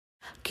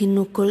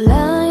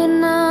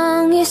Kinukulayan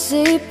ang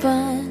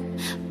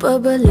isipan,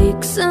 pabalik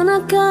sa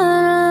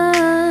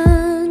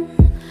nakaraan.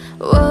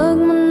 Huwag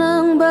mo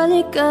nang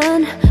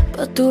balikan,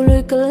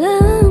 patuloy ka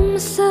lang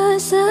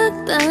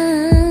masasaktan.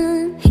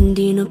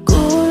 Hindi na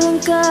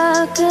kulang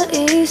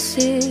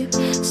kakaisip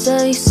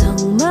sa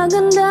isang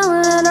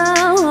magandang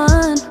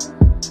larawan.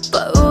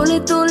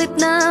 Paulit-ulit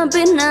na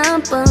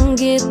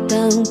pinapanggit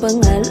ang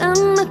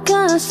pangalang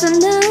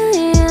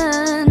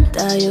nakasanayan.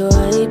 Tayo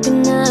ay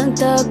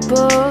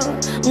pinagtagpo,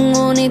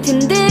 ngunit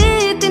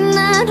hindi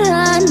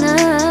tinarana.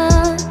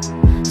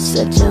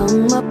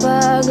 Sadyang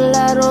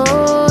mapaglaro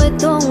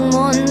itong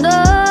mundo.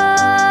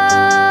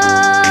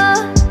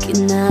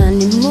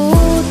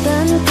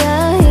 Kinalimutan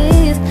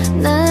kahit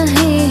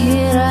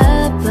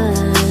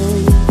nahihirapan,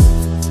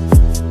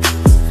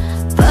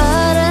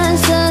 para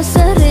sa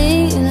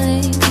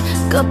sariling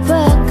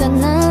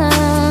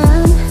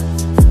kapakanan.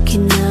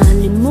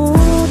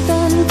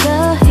 Kinalimutan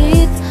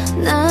kahit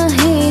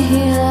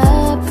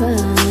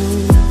nahihirapan,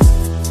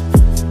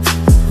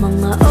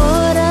 mga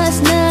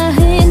oras na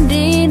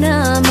hindi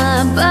na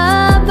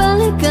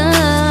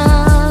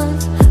mababalikan.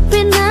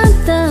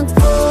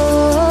 Pinagtagpo,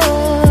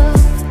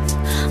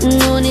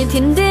 ngunit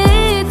hindi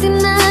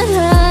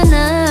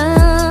tinarana.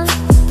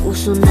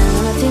 Puso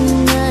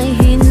natin ay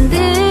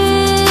hindi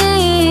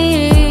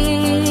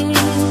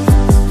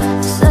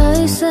sa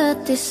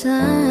isa't isa.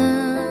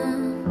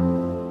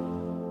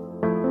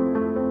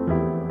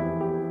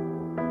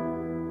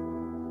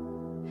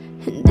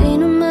 Hindi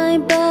na may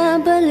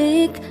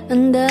babalik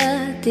ang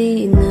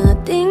dati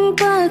nating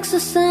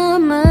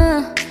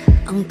pagsasama.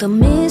 Ang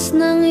tamis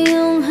ng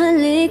iyong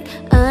halik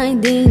ay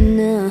di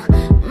na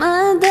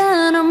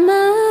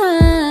madarama.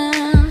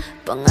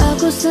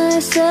 Pangako sa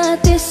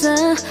isa't isa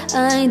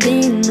ay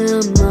di na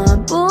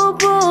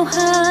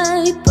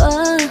mabubuhay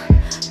pa.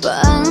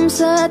 Paalam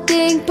sa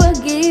ating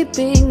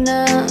pag-ibig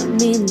na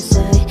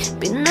minsa'y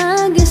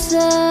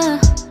pinag-isa.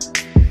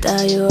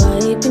 Tayo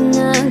ay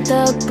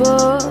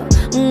pinagtagpo,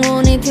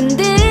 ngunit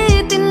hindi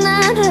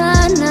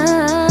tinarana.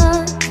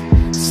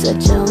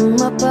 Sadyang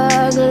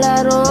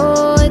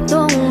mapaglaro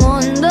itong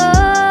mundo.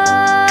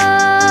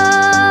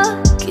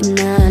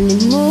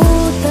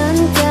 Kinalimutan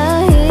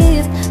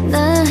kahit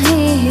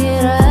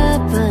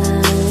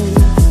nahihirapan,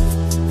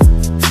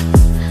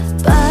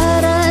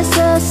 para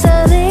sa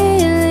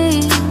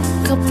sariling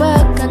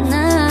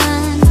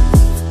kapakanan.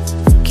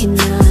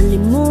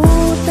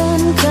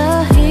 Kinalimutan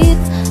kahit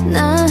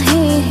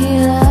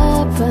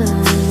nahihirapan,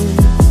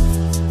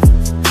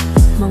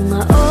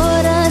 mga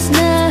oras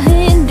na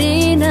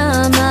hindi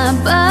na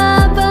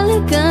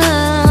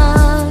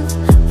mababalikan.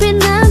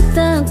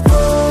 Pinagtagpo,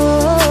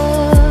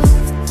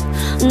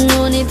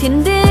 ngunit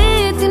hindi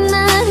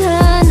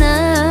tinarana.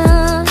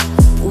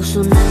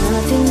 Puso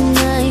natin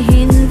ay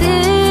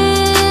hindi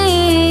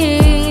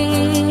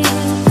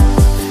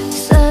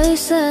sa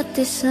isa't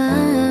isa.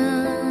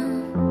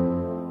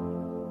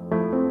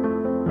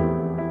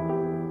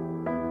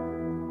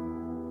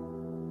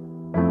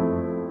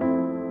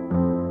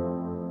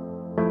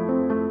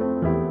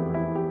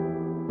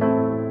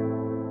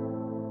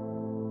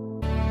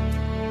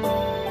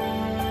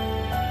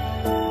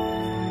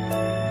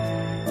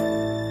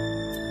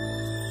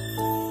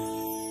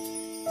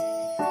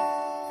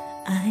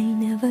 I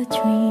never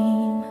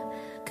dream,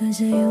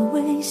 'cause I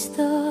always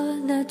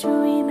thought that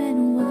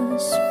dreaming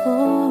was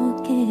for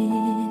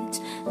kids,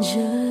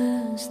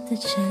 just a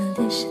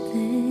childish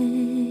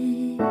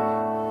thing.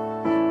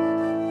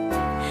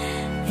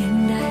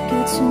 And I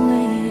could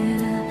swear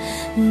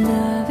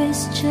love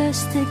is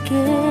just a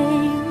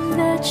game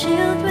that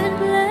children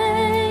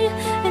play,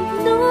 and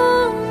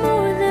no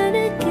more than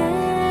a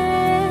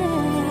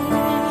game.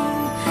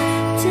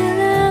 Till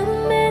I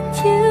met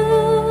you,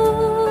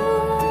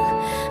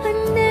 I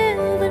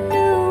never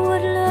knew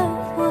what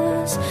love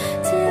was.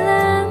 Till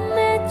I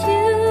met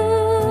you,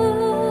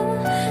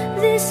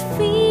 this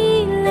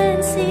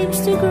feeling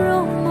seems to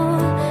grow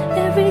more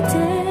every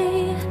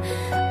day.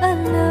 I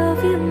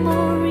love you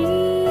more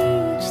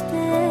each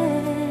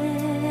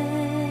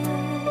day.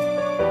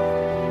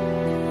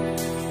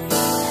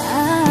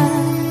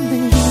 I've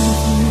been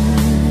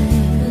here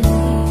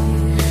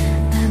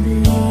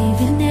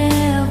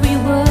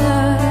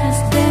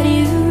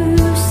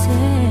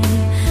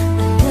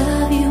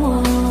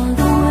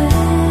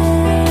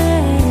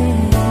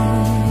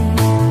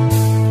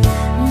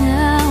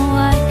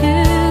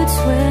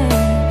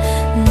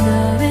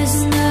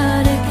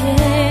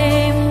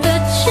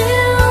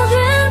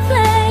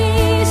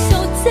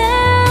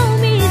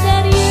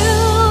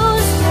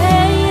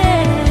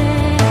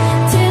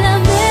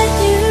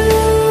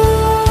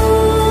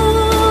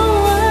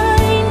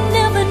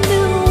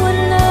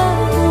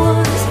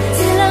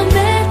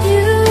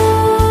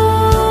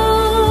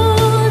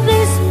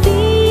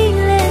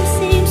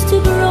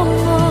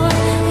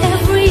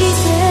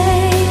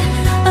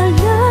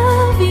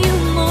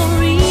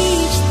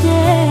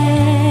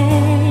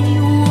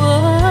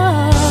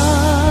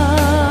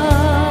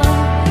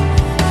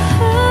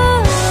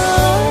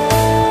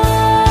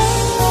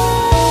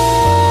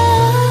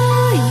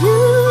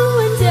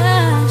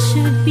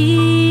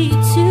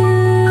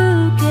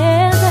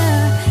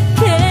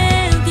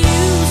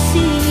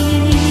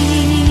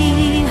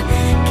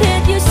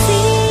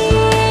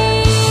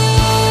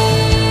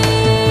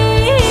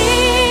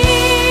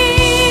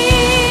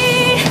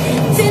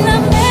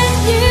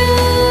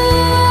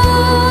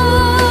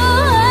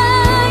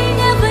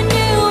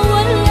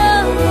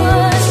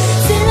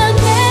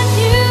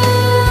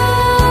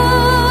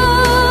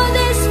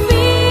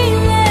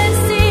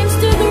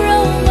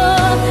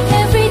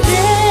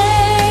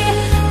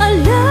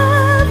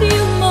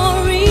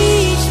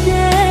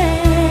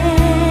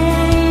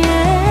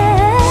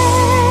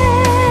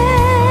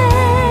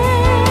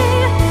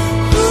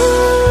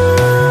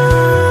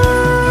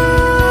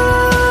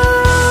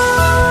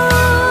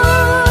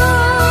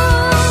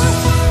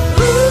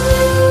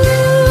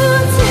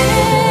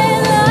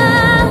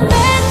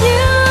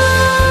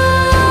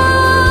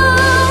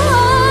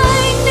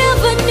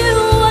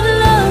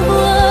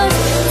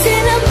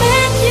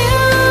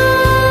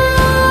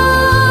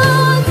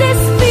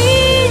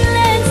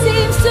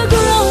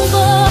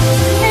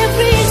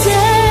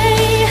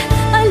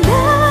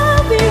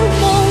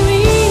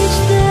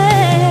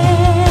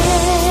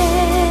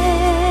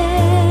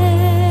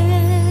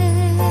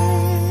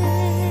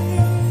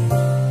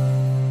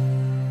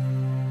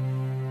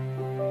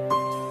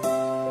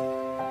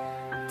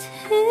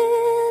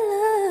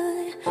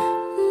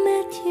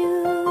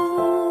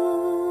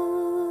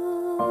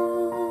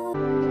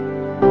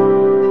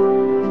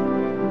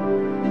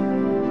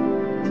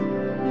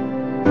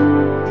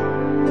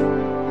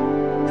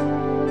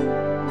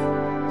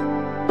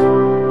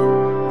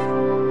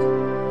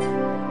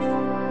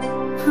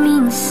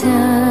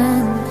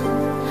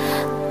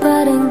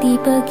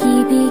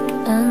pag-ibig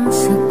ang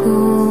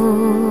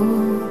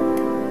sagot.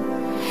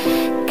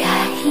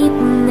 Kahit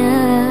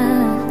na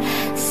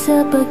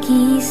sa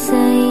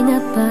pag-isa'y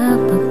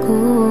napapagod,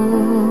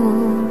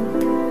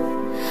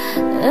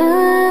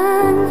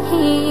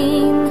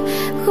 anhin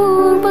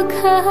ko ang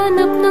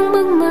paghahanap ng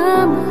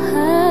magmamahal.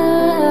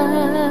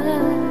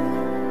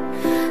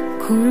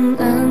 Kung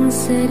ang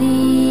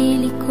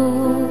sarili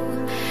ko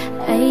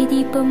ay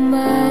di pa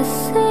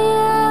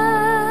masaya,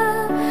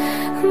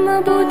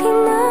 mabuti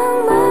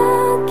nang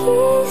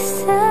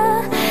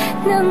mag-isa,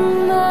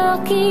 nang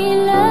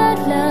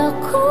makilala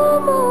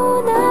ko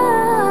muna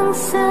ang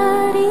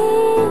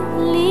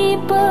sarili.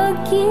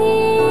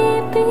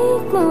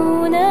 Pag-ibig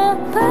muna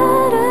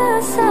para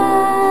sa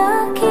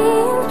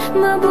akin,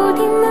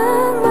 mabuti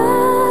nang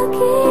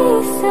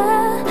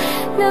mag-isa,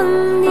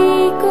 nang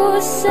di ko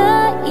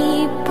sa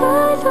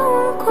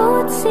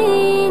ipalungkot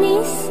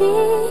sinisisi.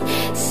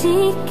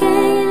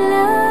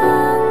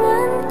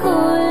 Kailangan ko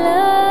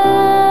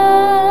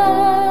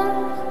lang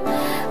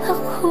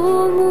ako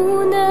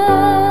muna.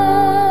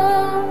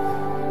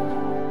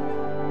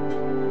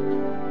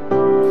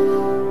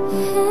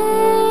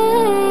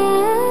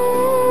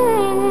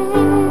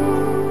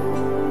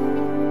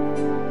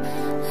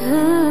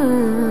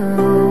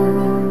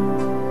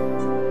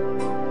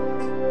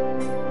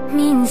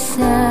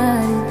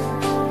 Minsan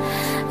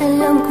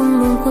alam kong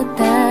lungkot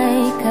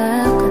ay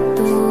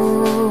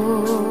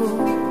kakatok,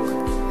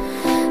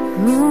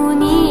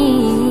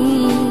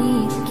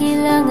 ngunit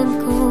kailangan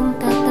kong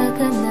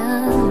tatagan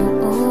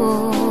ng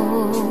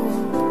loob.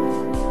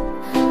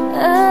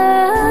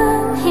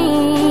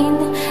 Anhin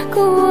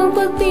ko ang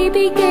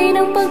pagbibigay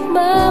ng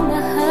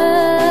pagmamahal.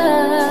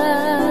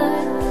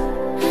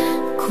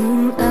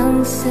 Kung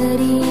ang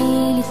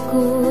sarili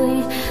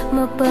ko'y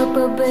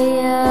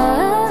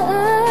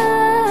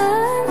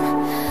mapapabayaan,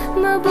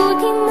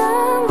 mabuti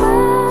nang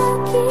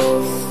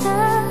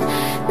mag-isa,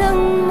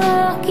 nang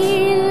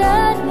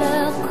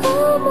makilala ko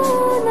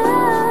muna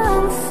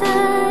ang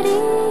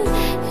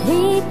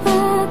sarili.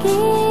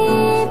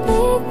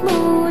 Pag-ibig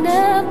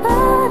muna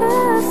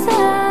para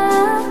sa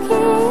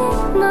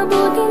akin,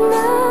 mabuti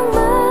nang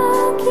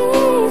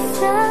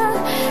mag-isa,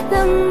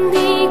 nang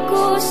di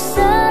ko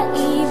sa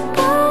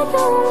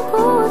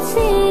ipalungkot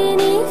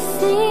sinisisi.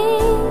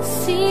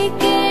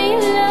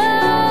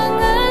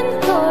 Kailangan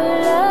ko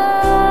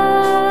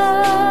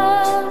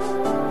lang.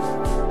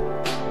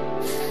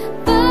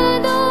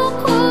 Paano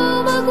ko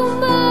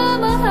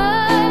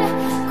magmamahal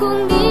kung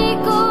di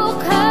ko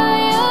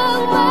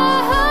kayang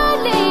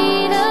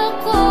mahalin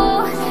ako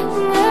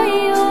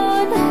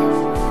ngayon?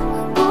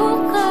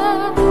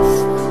 Bukas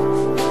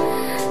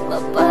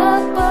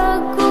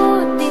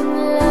mapapagod din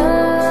lang.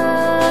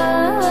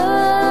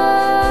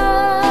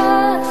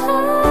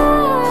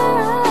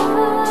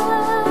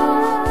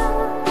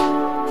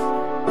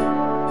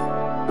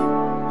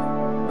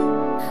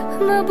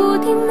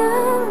 Mabuti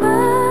nang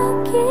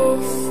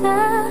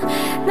mag-isa,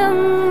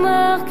 nang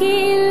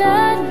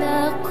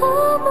makilala ko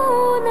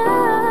muna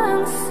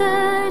ang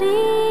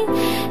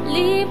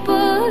sarili.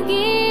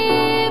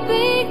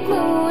 Pag-ibig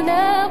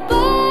muna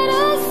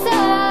para sa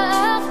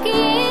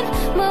akin,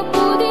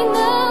 mabuti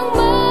nang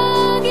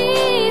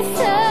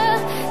mag-isa,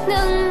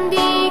 nang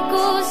di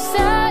ko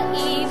sa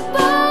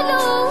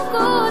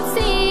ipalungkot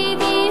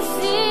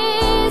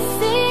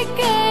sinisisi.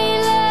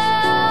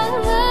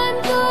 Kailangan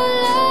ko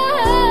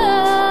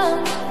lang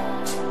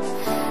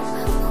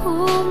ako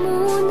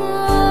muna.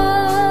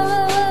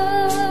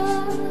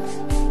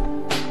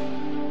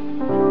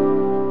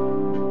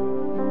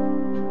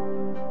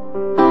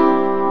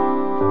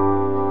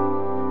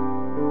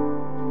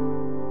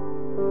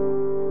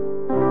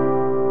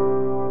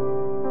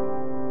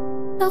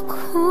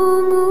 Ako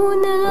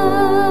muna.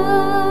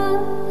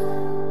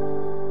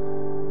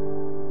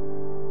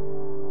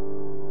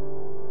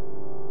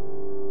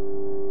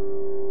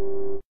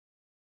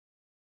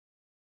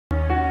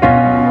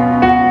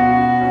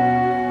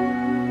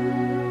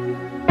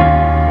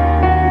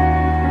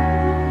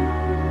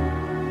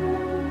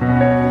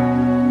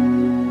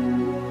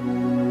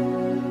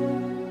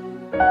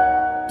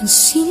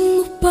 Pansin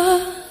mo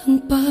ba ang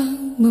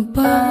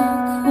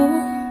pagbabago?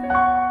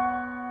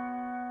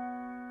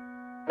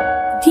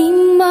 Di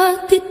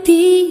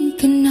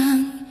matitigan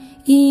ng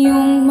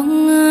iyong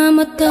mga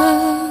mata,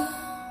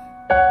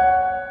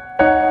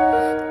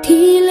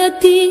 tila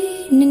di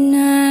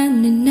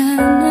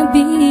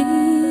nananabig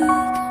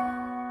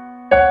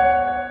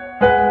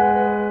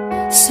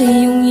sa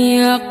iyong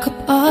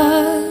yakap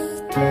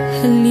at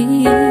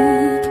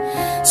halik.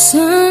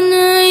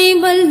 Sana'y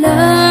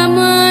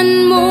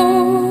malaman mo,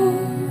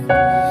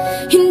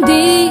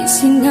 hindi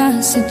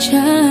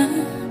sinasadya.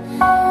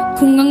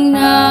 Kung ang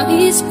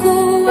nais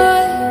ko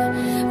ay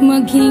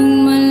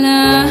maging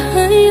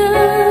malaya,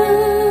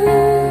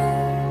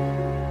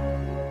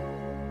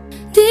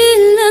 di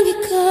lang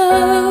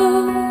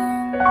ikaw,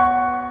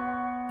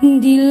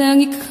 di lang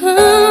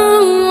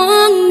ikaw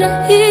ang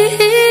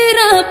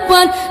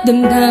nahihirapan.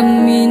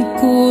 Damdamin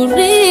ko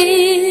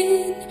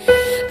rin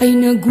ay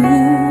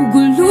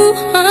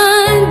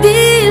naguguluhan,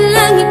 di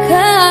lang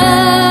ikaw.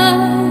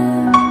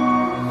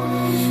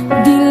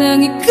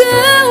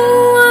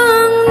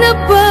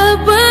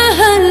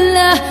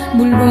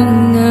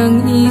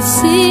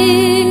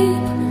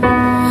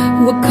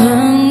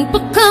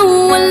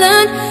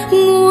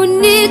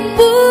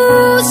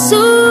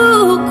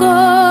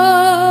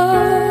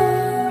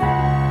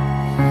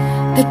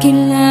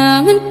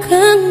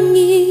 kang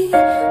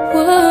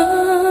iwan.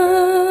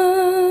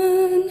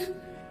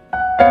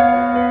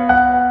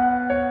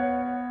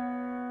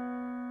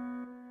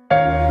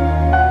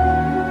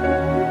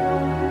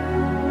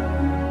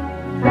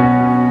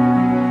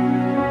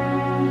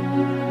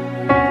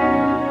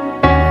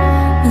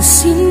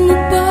 Sino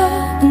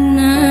ba ang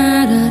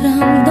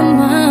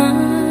nararamdaman?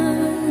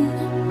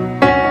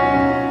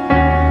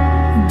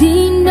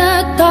 Di na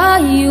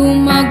tayo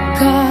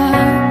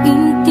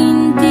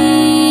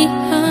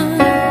magkaintindihan,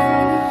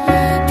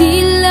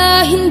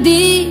 tila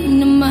hindi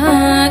na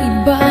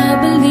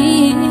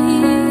maibabalik.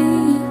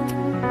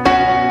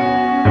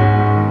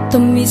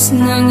 Tamis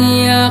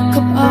ng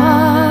yakap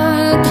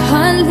at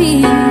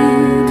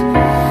halik,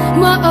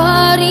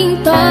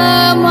 maaring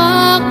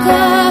tama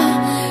ka.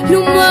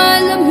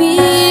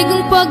 Lumalamig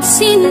ang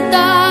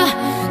pagsinta,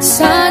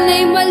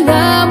 sana'y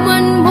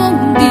malaman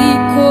mong di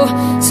ko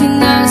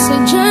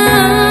sinasadya.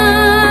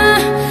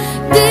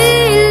 Di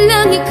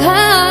lang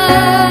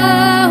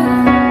ikaw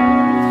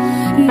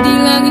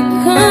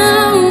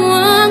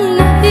ang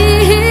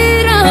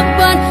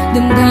nahihirapan.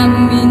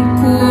 Damdamin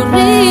ko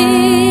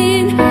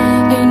rin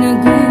ay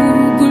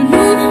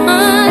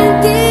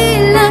naguguluhan. Di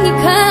lang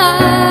ikaw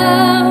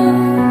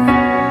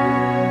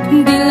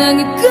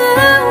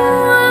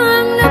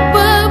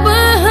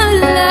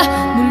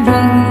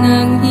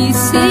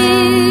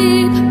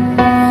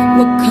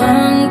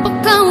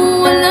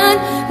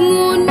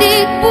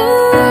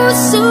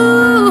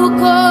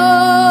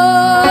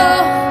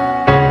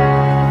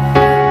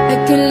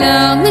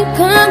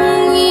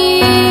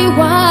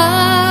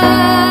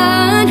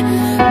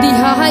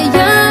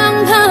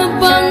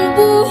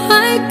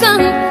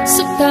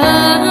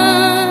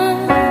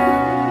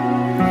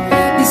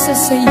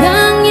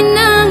sayangin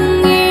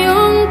ang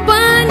iyong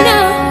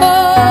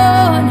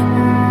panahon.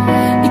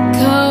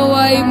 Ikaw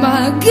ay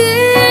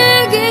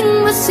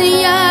magiging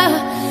masaya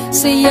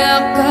sa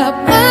yakap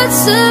at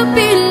sa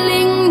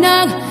piling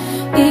ng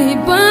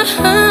iba.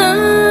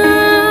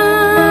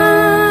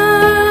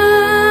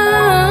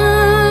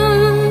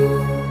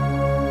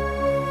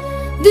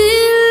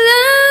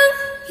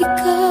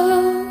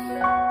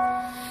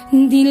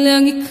 Di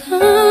lang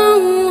ikaw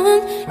ang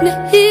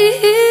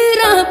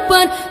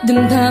nahihirapan.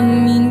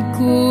 Damdamin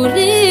ko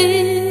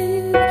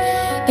rin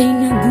ay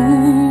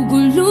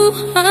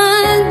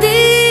naguguluhan. Di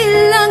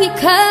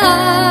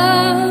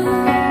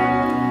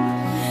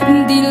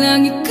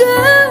lang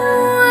ikaw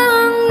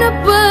ang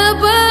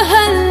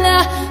nababahala.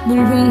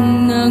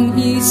 Bulong ng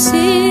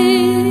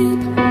isip,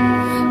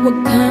 huwag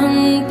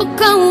kang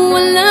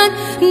pagkawalan.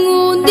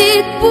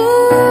 Ngunit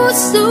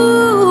puso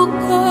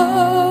ko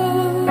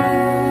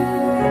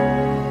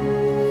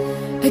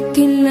ay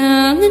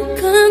kailangan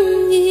kang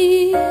iwan.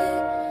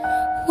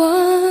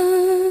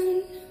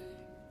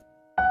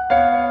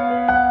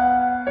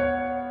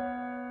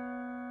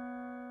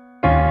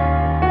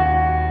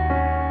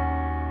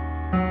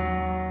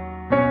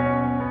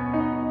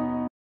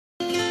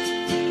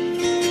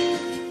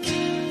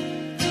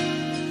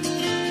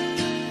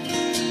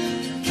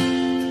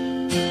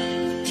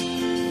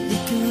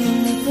 Ikaw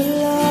na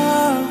pala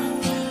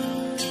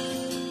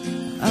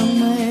ang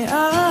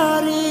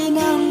may-ari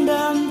ng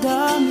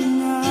damdamin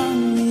ng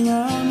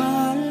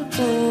minamahal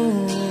ko.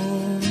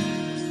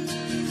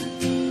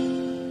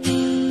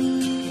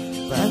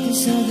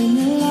 Pag-isabi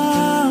na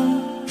lang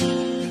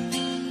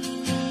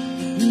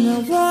na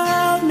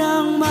wag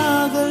nang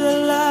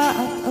mag-alala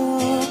at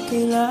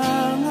okay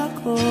lang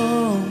ako.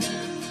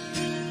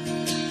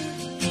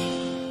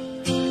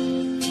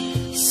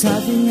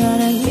 Sabi nga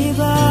ng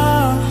iba,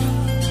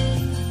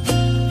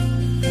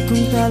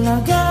 kung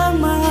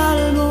talagang mahal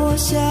mo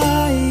siya,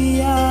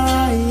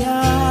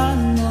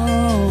 hayaan mo.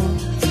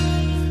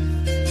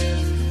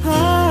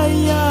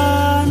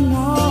 Hayaan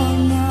mo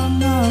na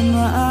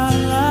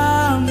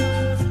mamaalam.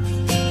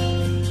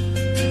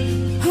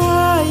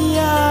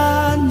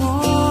 Hayaan mo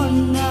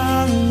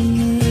nang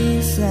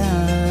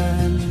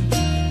minsan.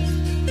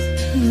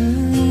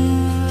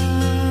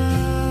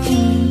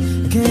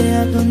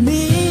 Kaya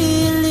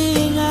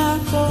tumiling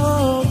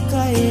ako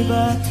kay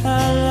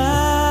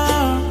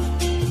Bathala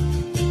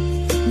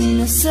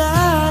na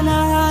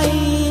sana ay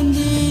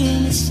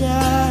hindi na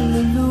siya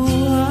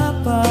luluha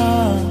pa,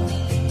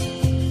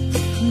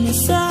 na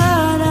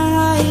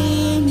sana ay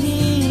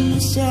hindi na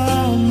siya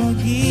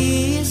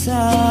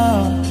mag-isa,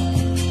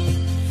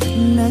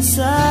 na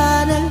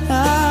sana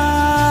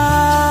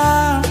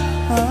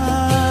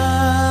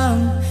lang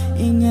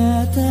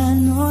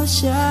ingatan mo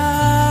siya.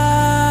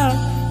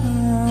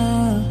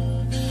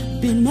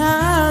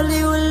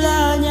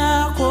 Pinaliwala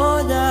niya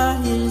ako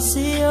dahil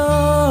sa'yo,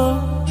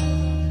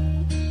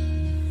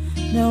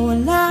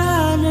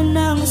 nawala na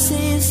ng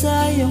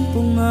sisa yung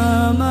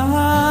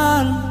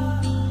pumamahal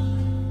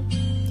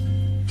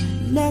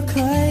na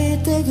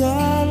kahit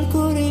tagal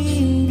ko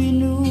rin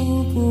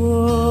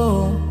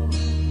binubuo,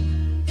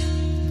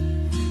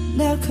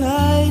 na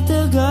kahit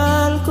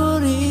tagal ko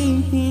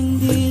rin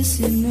hindi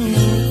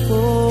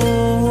sinuko.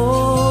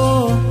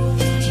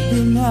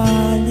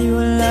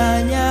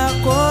 Pinaliwala niya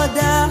ako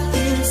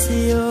dahil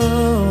sa'yo,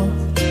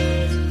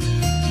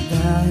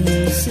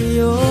 Dahil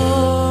sa'yo,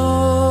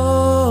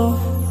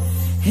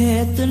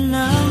 heto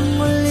nang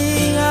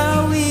muling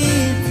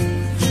awit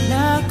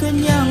na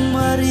kanyang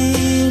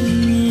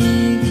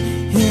marinig.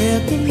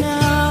 Heto na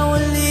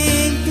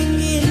uling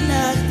tingin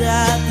na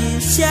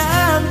dati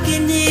siyang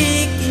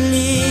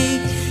kinikilig.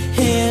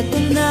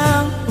 Heto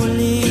na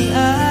huling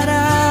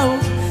araw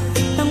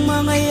ng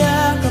mga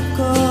yakap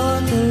ko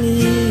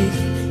talik.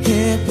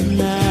 Heto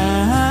na,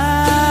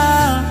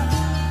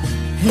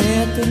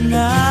 heto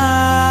na.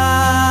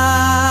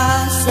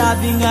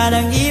 Sabi nga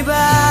ng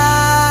iba,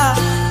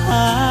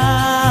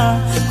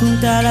 kung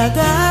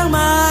talagang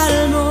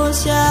mahal mo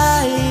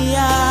siya,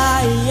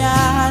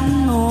 iyayahan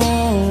mo.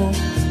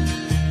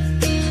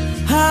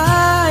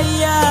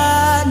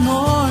 Hayaan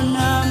mo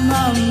na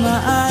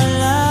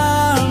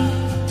mamaalam.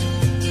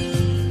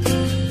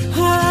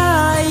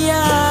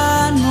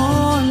 Hayaan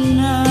mo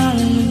nang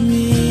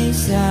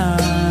lumisan.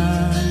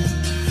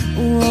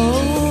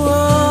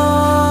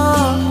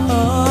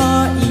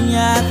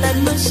 Ingatan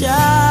mo siya.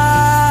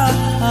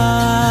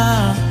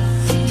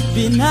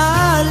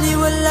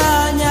 Binaliwala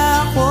niya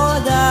ako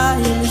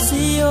dahil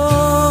sa'yo.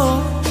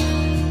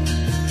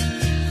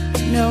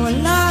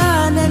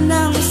 Nawala na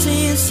ng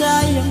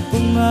sisayang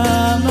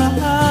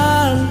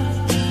pagmamahal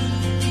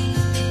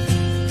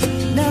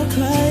na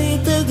kahit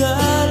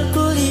tagal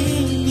ko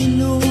rin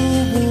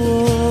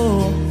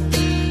binubuo.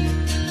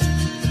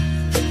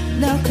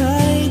 Na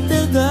kahit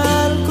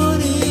tagal ko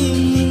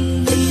rin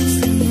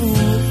hindi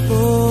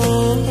sinuko.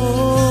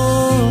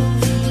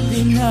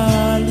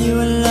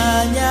 Binaliwala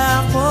niya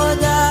ako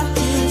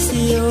dahil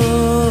sa'yo.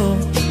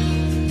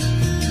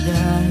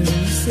 Dahil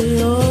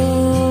sa'yo.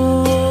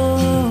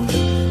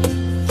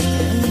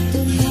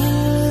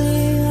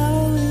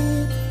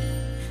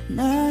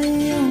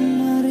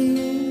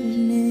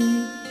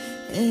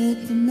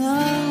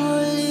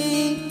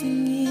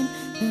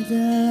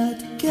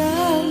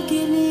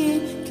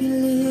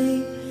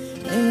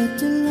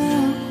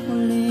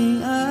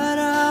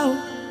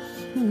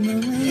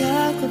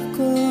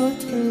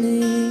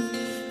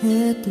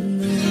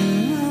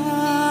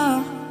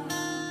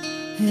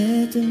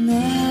 Heto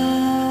na,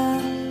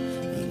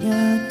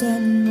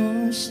 ingatan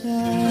mo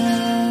siya.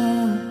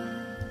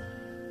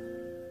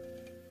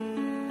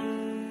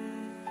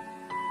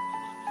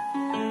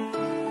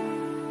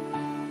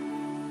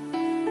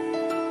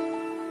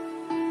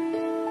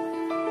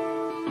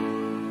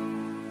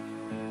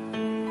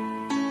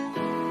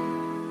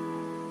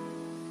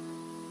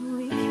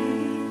 We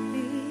can't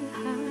be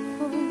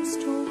half-full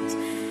storms.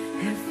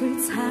 Every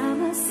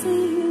time I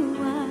see you,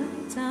 I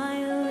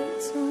die a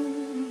little.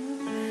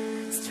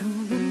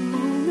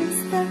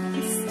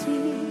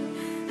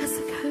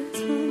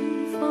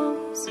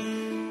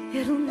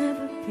 It'll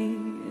never be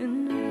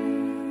enough.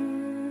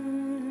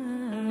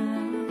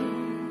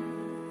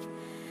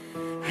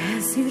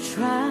 As you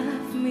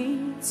drive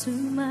me to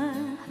my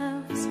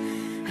house,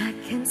 I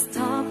can't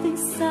stop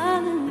these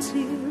silent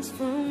tears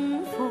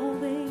from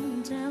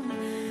falling down.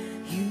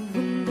 You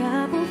and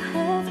I both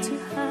have to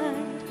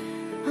hide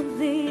on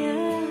the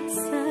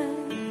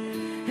outside.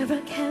 If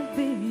I can't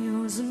be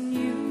yours and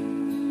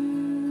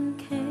you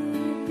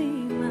can't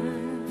be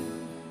mine,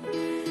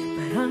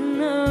 but I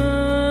know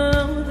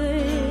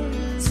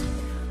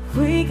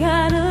we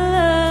got a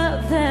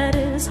love that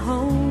is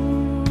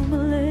homeless.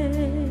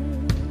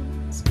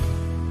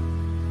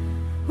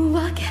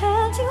 Why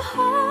can't you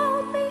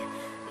hold me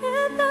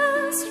in the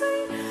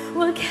street?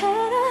 Why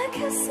can't I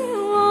kiss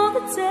you on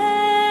the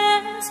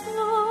dance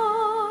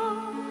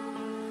floor?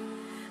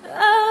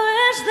 I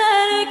wish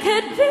that it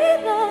could be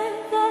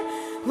like that.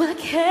 Why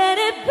can't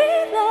it be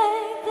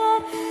like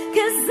that?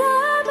 'Cause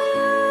I'm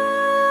yours.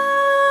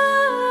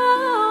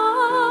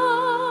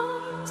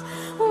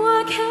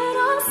 Why can't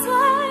I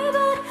say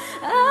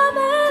I'm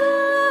in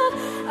love?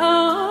 I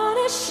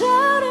wanna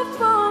shout it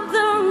from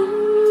the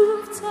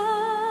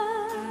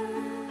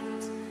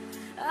rooftops.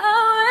 I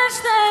wish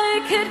that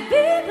it could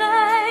be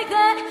like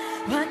that.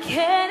 Why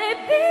can't it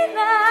be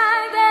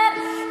like that?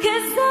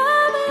 'Cause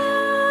I'm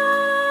yours.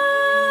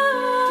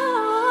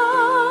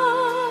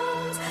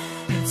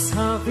 It's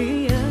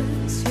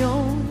obvious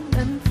you're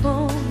meant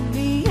for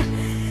me.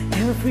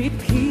 Every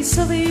piece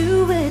of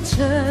you, it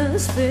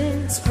just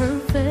fits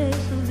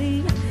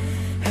perfectly.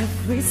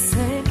 Every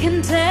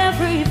second,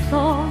 every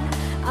thought,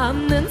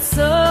 I'm in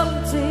so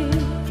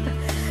deep,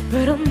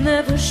 but I'll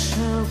never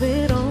show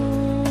it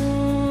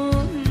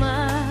on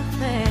my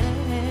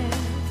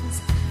face.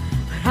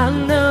 But I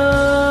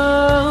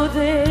know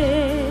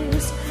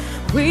this,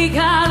 we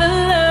got a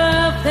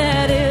love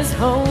that is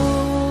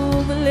homeless.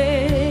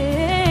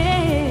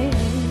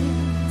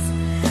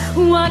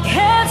 Why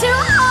can't you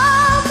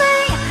hold me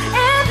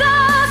in the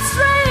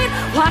street?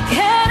 Why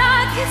can't I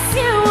kiss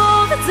you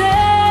all the day?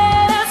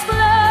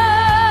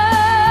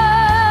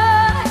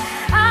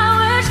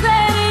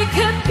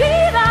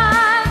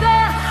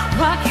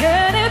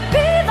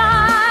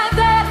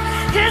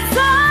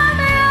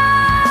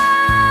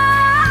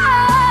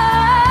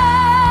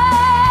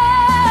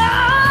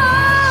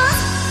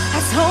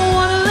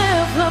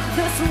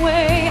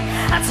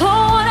 I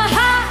don't wanna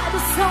hide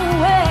this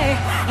away.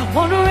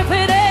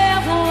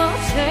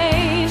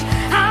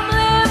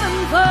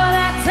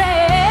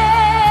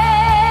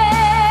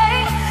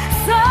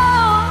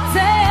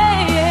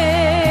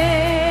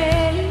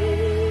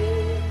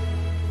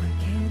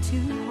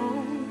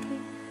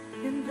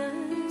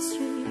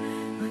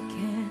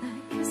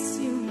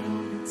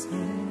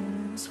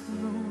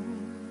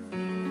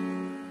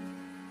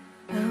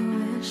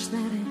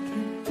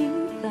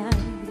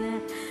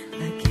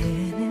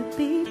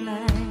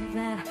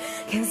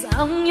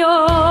 I'm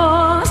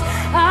yours,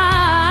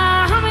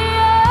 I'm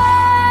yours.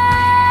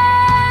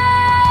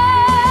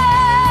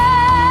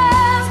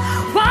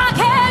 Why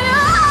can't you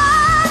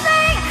hold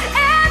me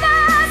in the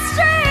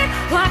street?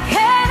 Why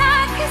can't I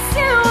kiss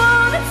you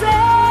on the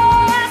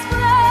dance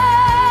floor?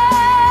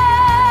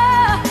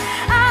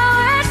 I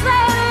wish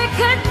that it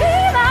could be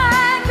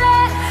like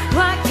that.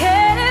 Why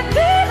can't it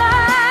be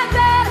like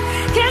that?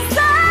 'Cause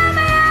I'm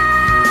yours.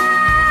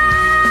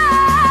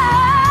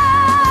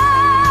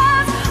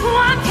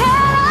 Why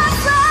can't I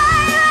say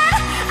that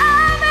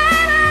I'm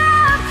in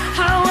love?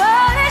 I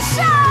wanna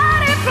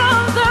shout it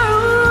from the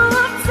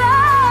rooftops.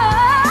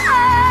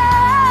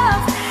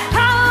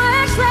 I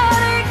wish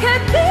that it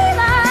could be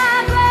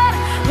like that.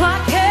 Why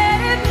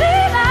can't it be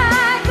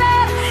like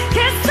that?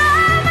 'Cause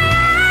I'm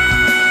yours.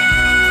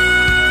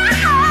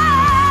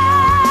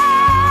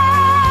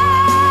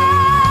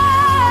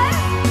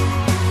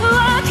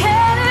 Why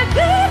can't it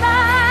be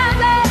like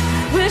that?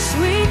 Wish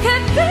we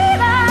could be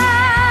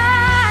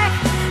like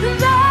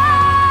that.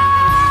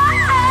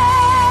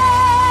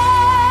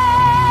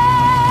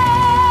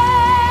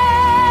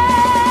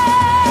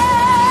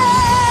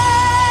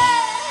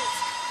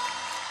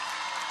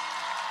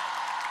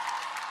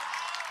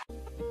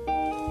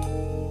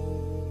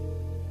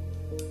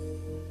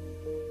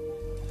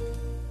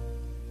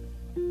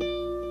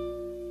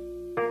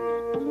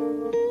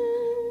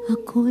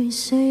 Ako'y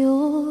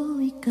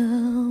sa'yo,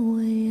 ikaw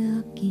ay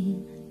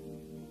akin.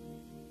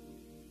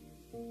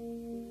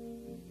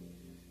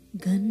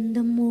 Ganda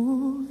mo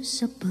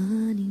sa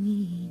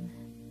paningin.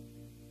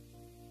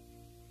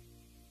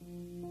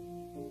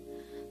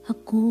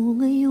 Ako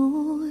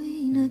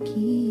ngayon'y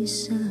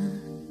nag-iisa.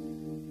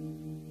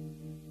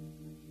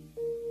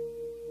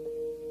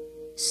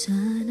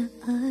 Sana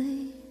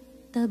ay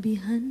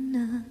tabihan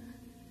na.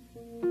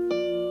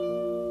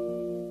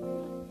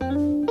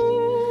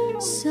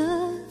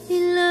 Sa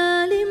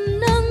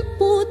ilalim ng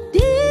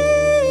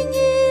puting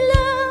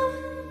ilaw,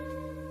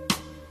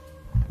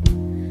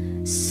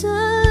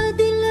 sa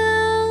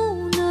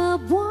dilaw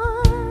na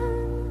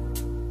buwan,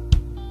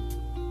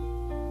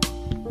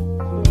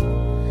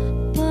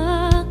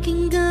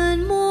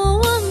 pakinggan mo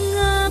ang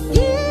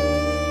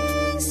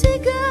aking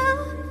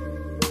sigaw.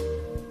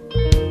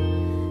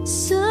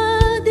 Sa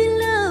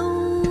dilaw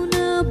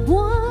na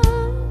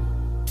buwan,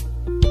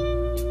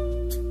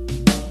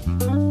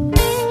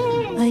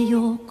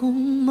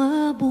 ayokong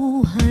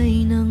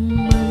mabuhay ng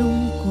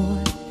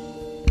malungkot.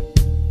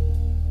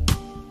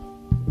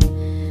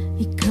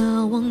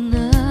 Ikaw ang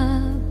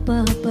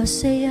nagpapasaya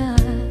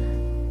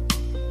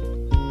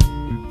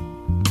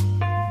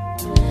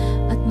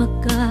at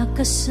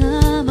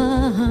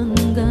magkakasama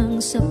hanggang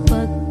sa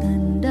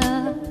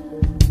pagtanda.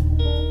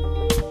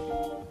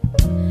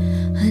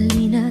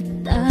 Halina't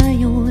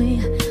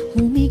tayo'y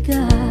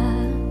humiga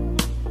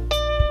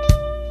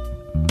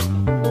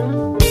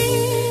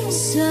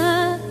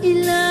sa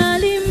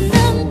ilalim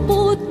ng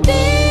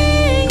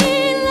puting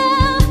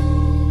ilaw,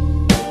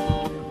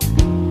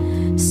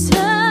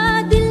 sa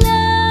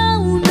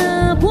dilaw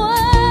na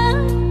buwan.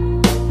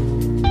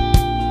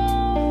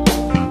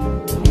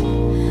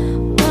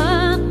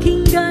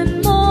 Pakinggan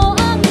mo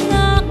ang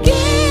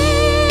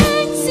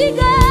aking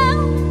sigaw.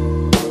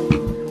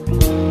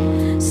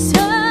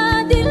 Sa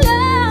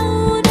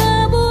dilaw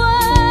na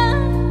buwan,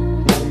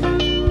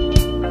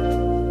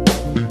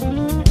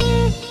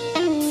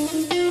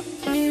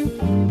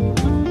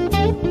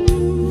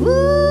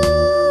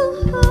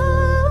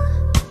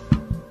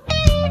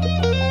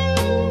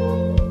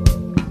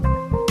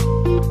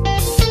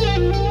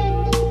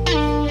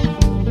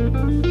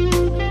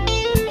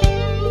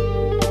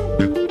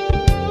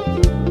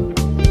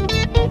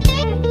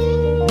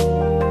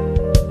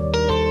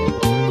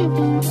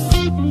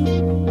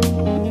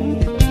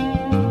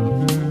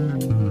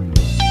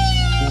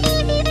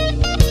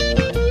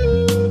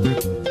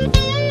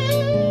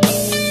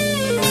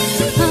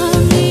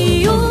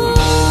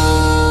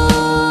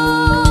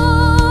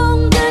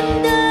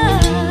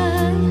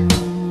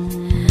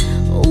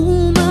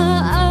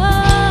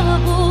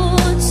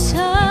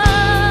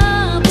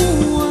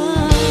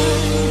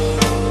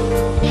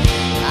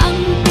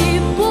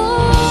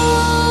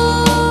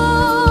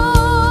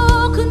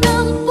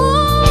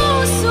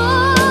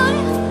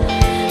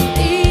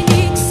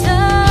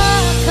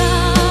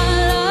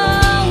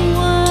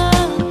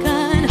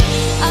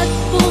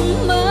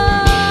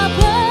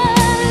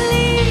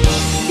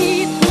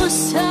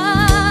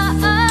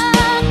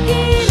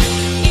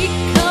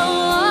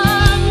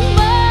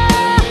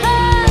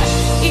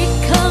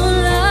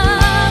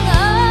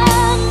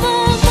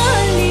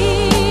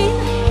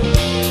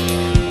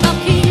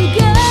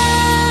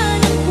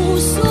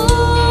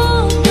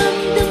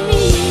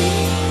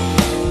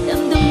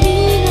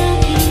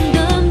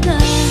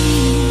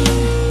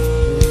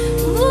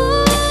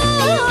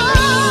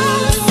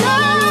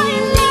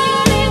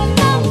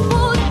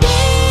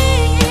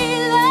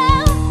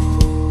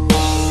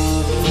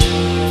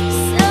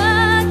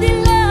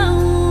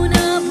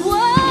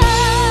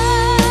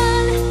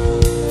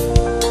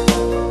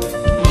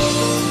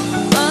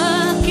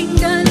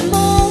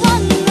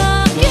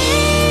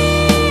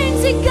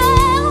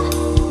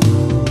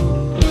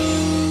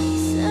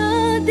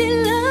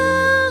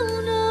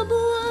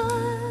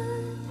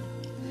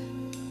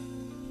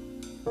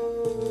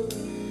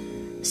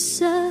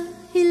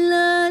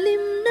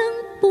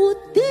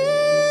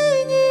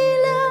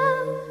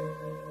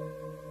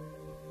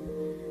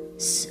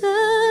 sa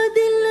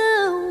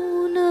dilaw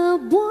na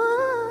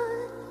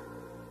buwan.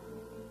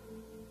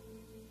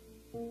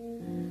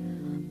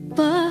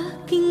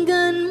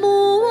 Pakinggan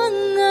mo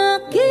ang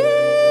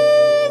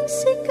aking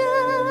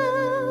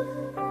sigaw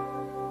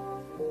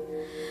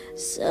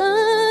sa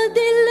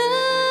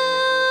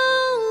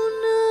dilaw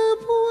na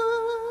buwan.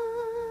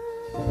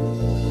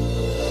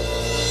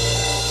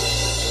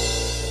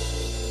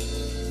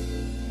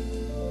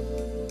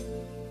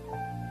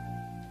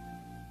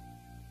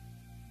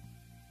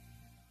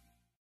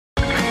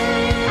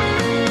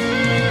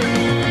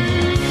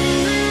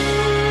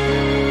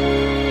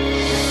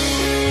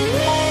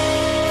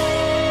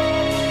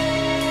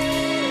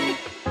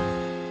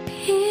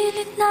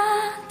 Pilit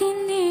natin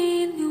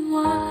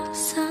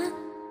iniwasan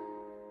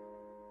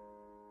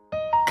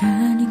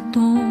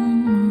ganitong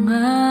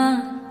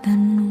mga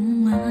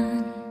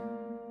tanungan.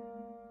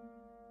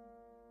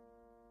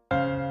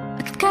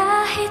 At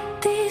kahit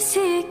di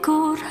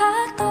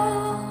sigurado,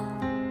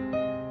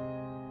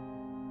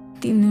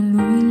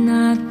 tinuloy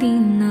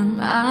natin ang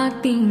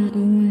ating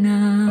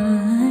ugnayan.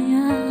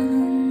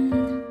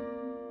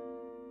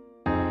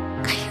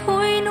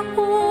 Kayo'y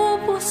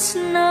naubos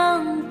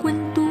ng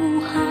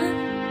kwentuhan,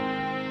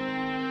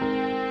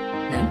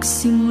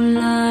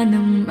 nagsimula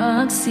ng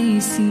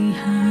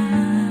magsisihan.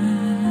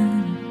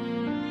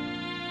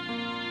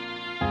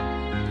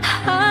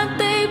 Lahat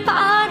ay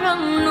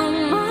parang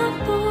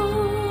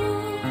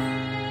lumabog,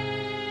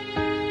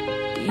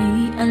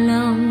 di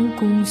alam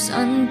kung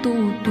saan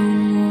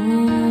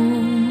tutungo.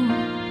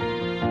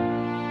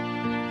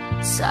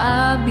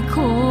 Sabi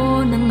ko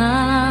na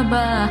nga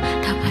ba,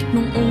 dapat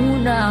nung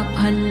una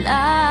pa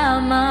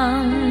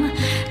lamang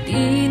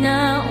di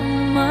na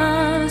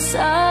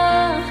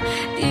umasa,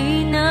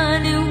 di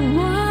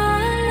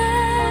naniwala.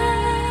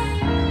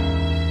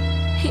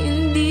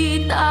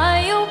 Hindi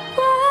tayo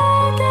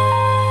pwede,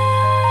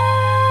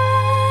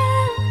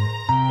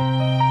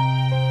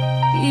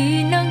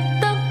 di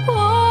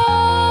nagtagpo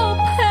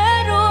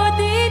pero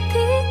di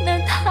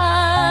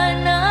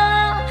tinadhana.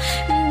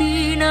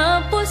 Hindi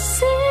na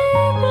posible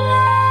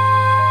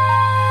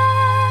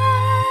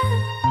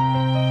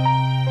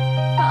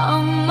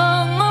ang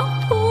mga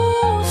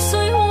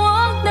puso'y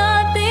huwag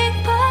nating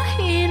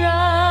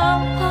pahirapan.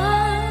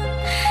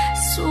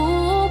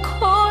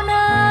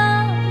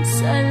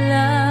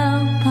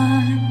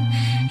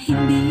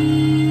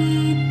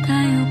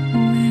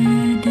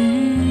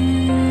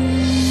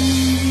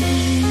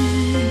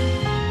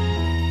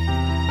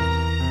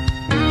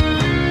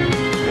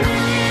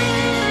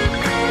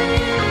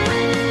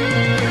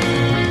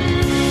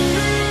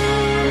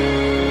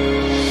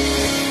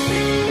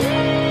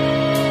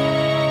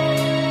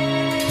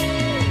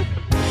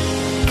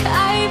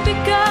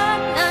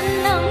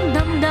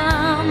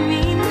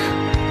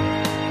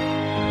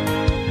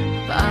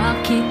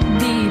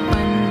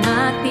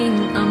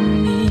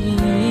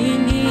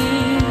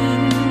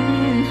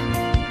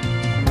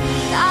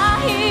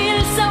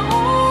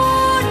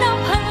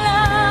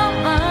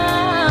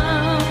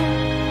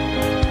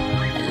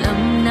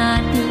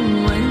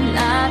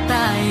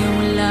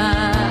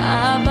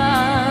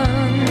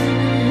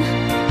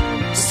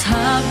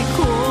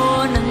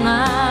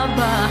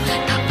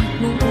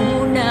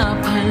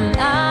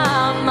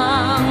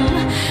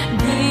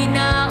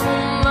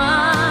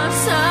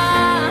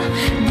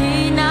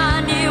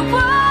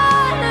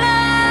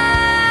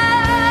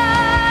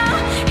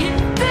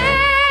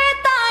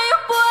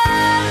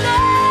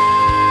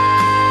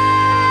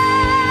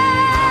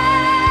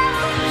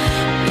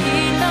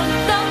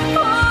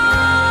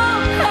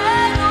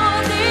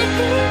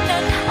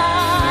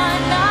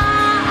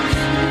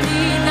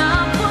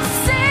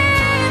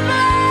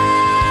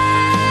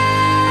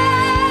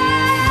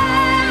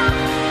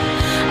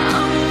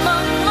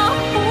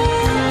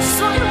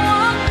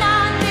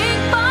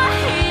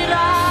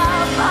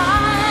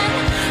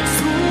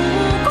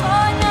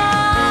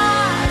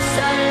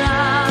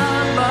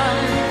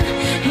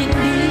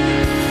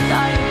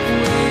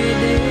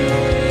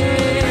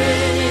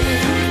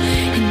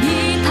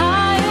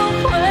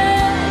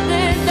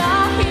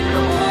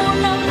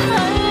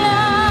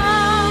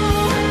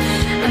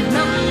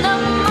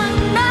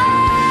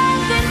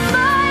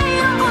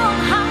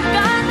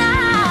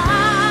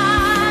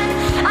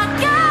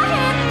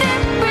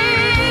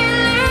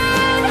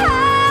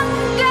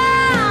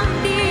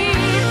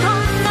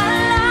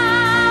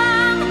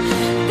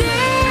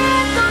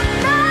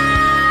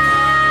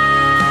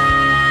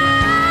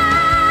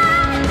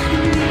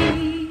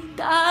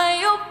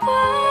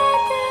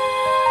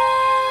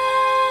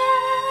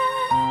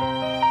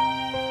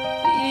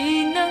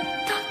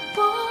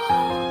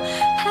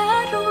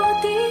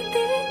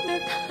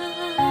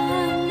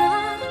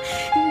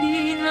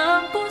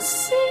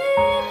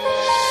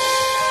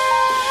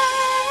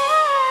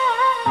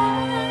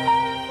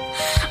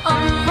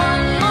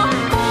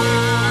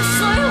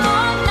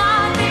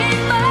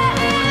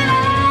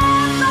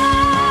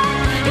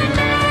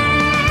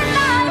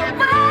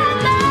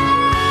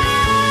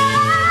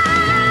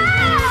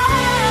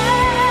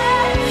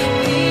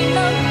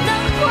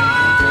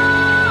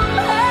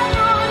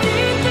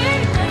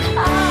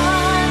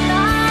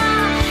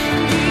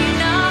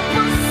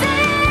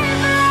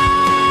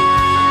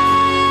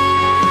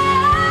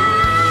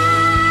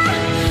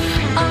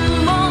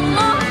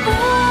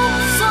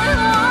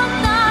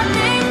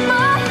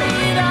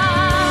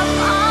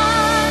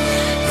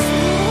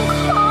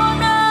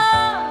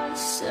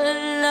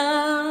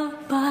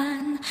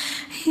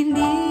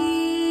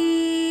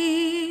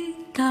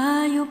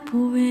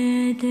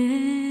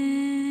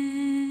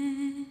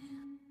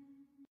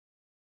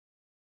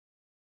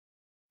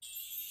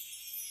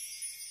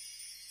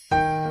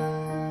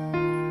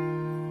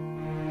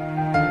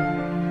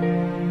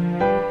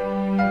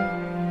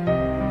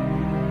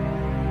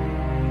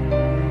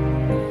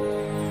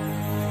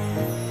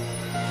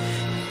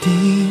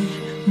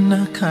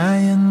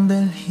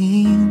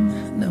 dalhin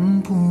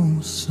ng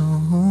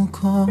puso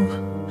ko.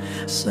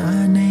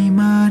 Sana'y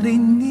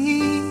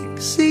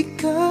marinig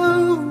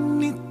sigaw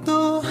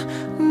nito,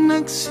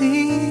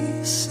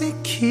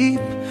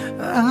 nagsisikip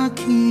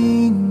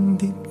aking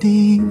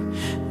dibdib.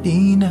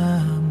 Di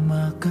na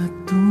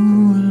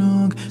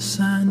makatulog,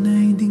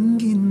 sana'y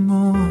dinggin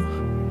mo.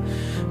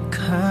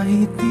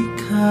 Kahit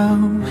ikaw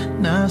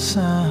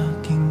nasa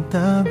aking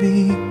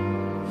tabi,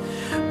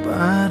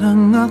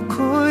 parang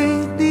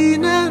ako'y di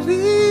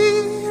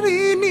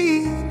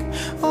naririnig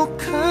o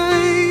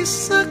kay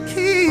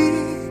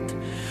sakit.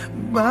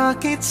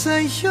 Bakit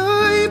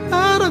sa'yo'y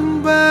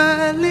parang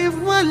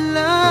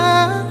baliwala?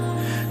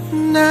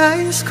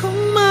 Nais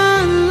kong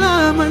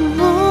malaman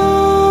mo,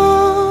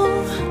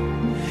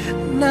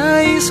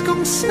 nais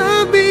kong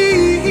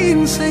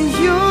sabihin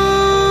sa'yo,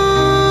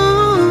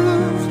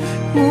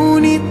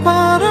 ngunit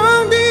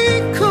parang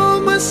di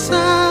ko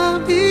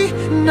masabi.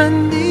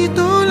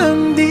 Nandito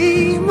lang,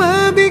 di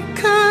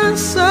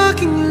mabigkas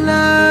aking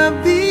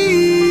labi.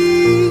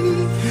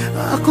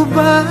 Ako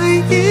ba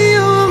ay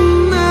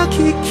iyong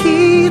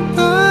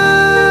nakikita?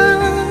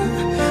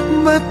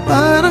 Ba't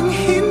parang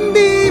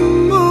hindi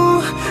mo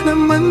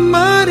naman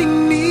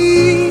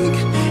marinig?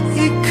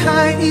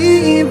 Ika'y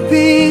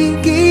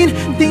iibigin,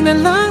 di na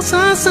lang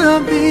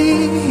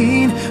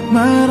sasabihin.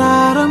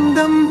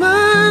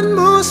 Mararamdaman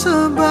mo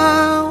sa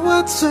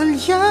bawat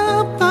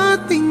sulyap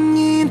at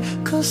tingin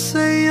ko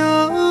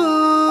sa'yo.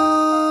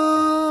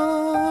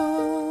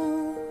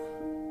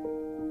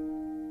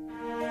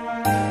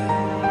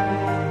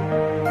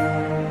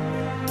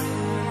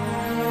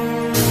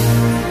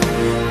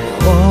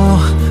 Oh,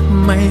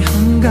 may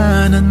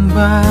hangganan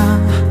ba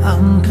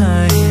ang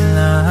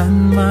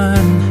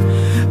kailanman?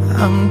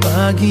 Ang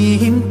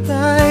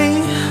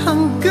paghihintay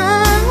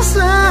hanggang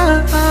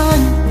saan?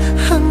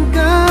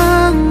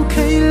 Hanggang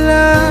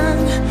kailan?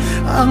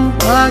 Ang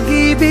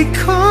pag-ibig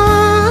ko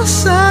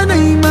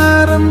sana'y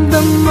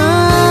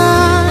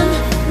maramdaman.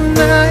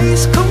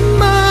 Nais kong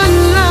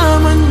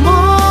malaman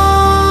mo,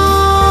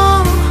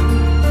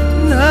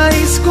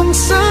 nais kong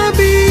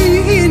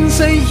sabihin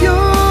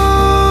sa'yo,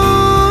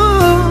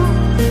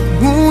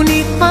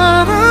 ngunit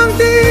parang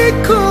di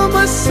ko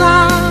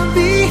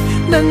masabi.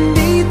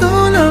 Nandito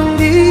lang,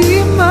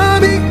 di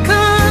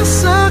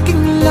mabigkas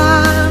aking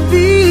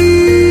labi.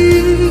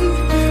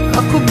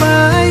 Ako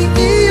ba'y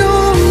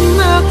iyong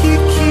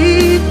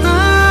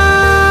nakikita?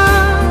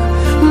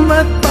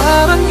 Ba't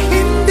parang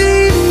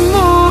hindi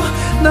mo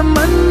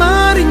naman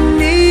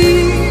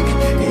marinig?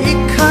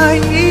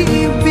 Ika'y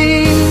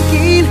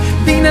iibigin,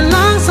 di na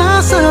lang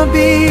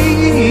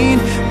sasabihin.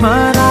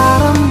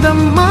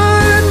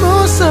 Mararamdaman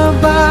mo sa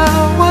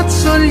bawat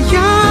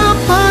sulyap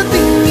at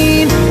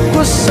tingin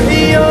ko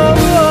sa'yo.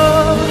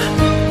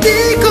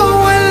 Di ko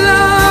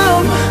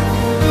alam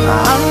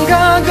ang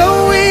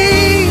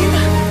gagawin,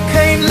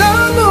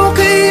 kailan mo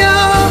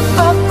kaya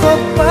ako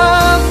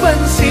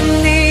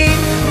papansinin?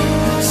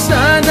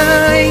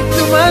 Sana'y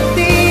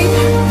dumating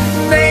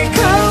na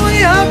ikaw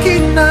ay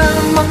akin na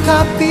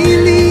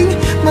makapiling.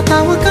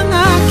 Matawag kang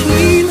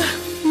akin,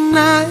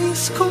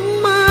 nais kong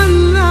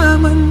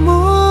malaman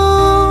mo,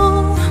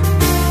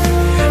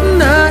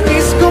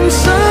 nais kong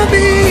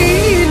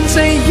sabihin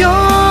sa'yo,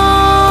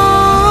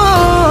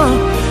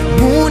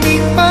 ngunit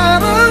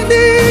parang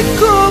di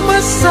ko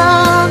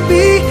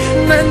masabi.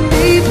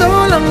 Nandito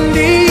lang,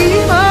 di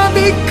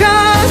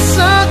mabigkas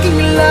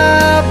aking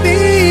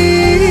labi.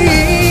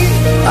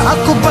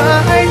 Ako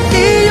ba ay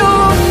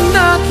iyong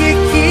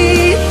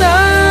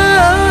nakikita?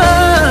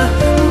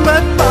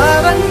 Ba't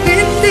parang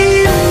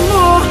hindi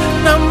mo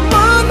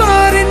naman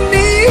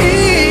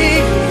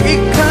marinig?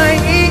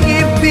 Ika'y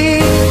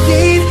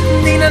iibigin,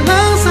 di na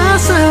lang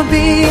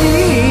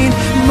sasabihin.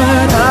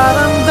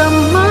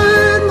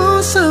 Mararamdaman mo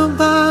sa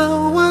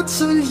bawat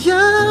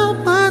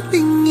sulyap at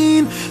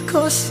tingin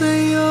ko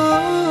sa'yo.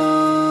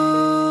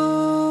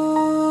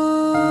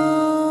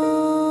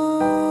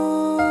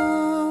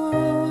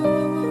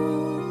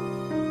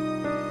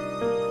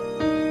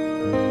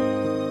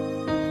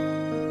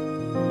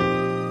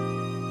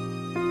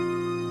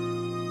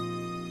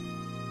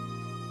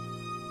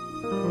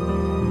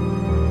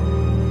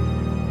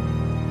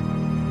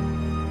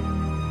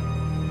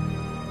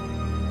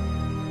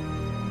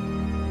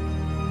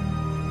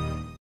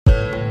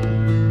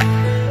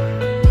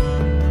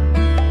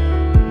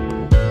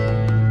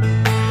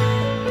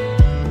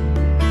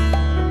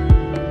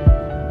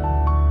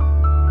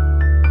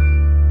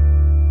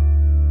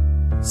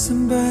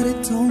 Somebody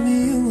told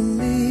me you were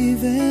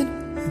leaving,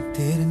 I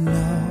didn't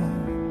know.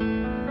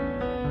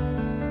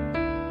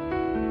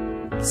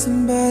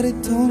 Somebody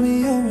told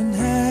me you're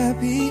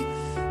unhappy,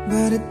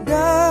 but it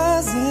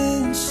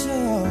doesn't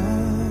show.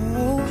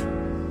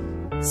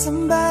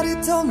 Somebody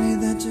told me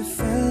that you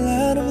fell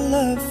out of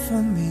love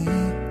for me,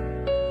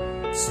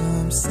 so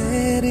I'm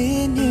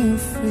setting you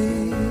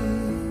free.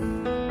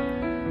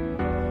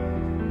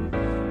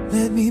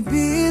 Let me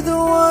be the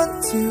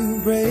one to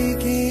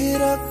break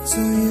it up,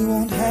 so you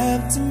won't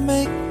have to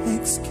make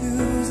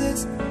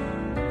excuses.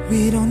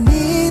 We don't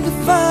need to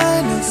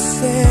find a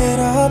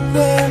setup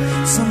where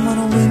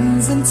someone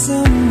wins and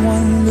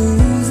someone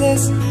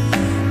loses.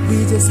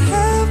 We just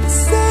have to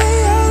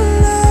say our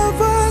love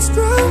was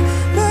true,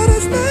 but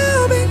it's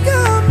now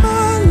become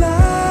our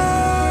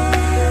life.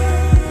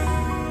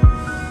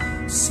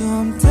 So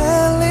I'm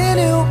telling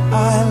you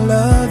I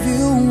love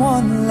you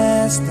one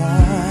last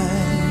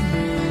time,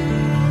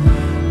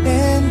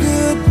 and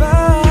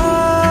goodbye.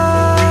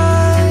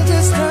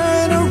 Just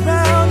turn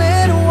around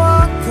and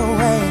walk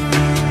away.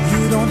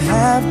 You don't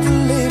have to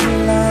live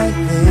like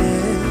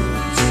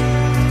this.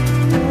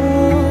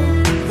 Oh,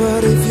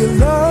 but if you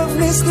love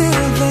me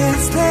still, then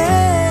stay.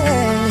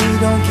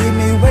 Don't keep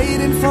me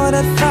waiting for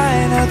that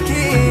final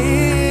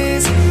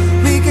kiss.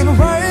 We can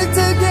work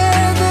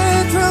together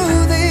through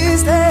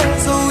these days,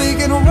 so we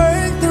can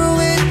work through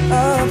it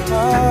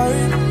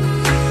apart.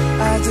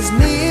 I just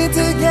need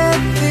to get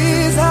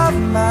these off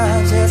my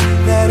chest,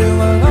 that it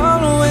will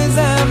always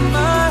have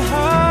my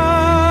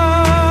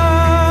heart.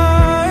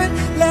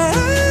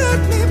 Let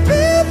me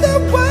be the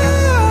one.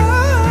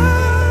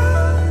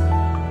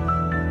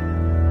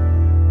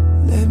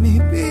 Let me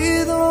be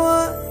the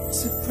one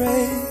to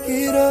break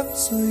it up,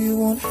 so you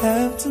won't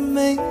have to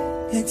make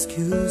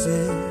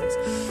excuses.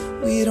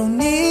 We don't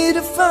need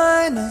to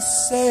find a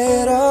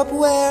setup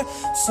where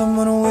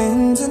someone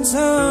wins and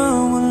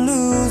someone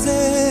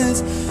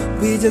loses.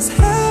 We just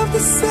have to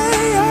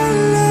say our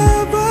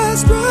love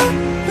was true,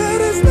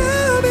 but it's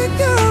now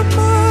become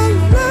our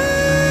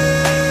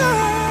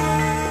life.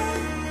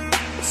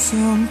 So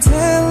I'm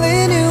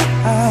telling you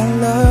I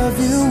love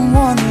you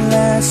one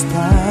last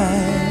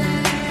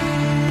time.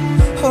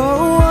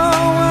 Oh,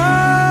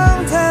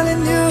 I'm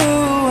telling you I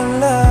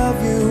love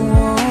you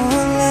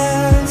one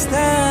last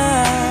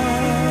time.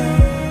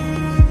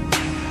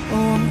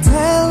 Oh, I'm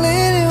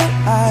telling you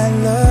I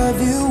love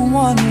you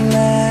one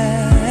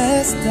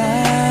last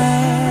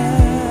time.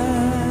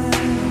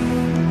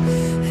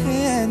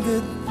 And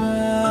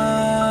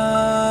goodbye,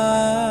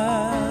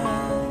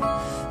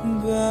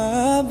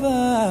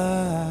 bye-bye.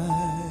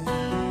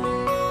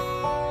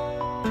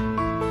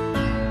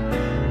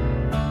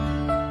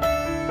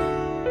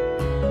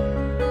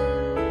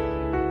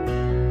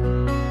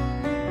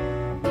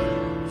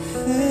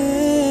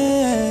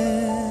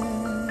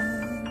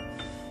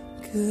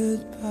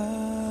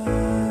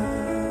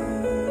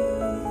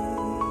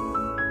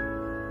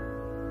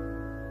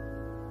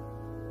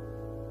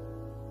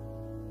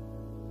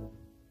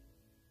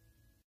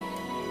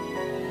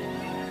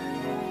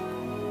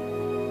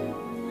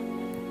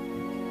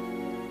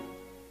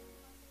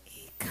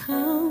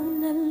 Ikaw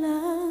na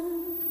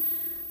lang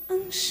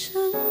ang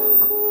siyang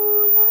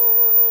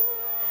kulang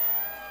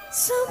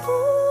sa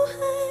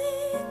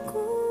buhay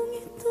kong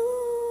ito.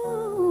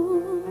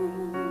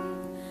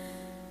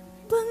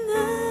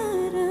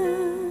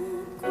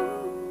 Pangarap ko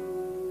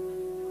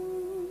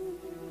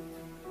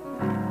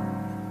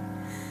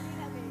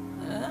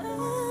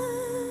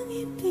ang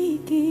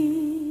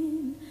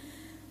ibigin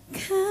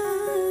ka.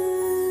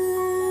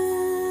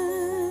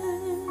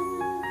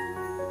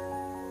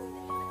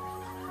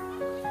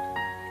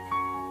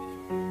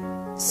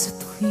 Sa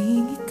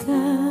tuwing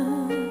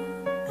ikaw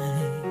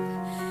ay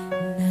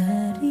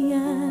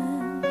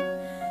nariyan,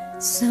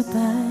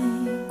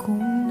 sabay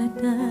kong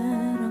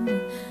nadarama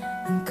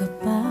ang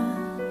kaba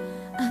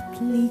at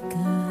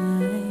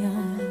ligaya.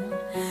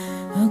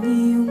 Ang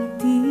iyong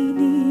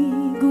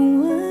tinig,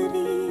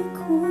 wari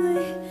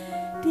ko'y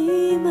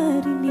di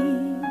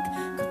marinig,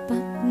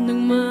 kapat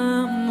ng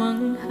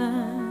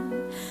mamangha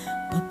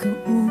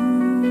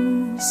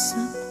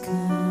pagkausap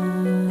ka.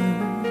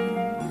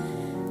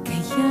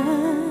 Kaya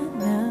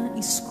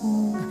nais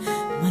kong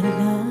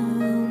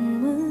malaman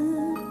mo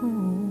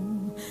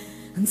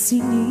ang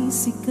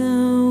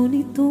sinisigaw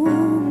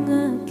nitong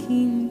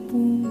aking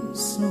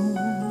puso.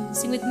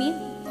 Sing with me.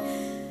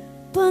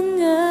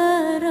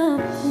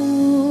 Pangarap ko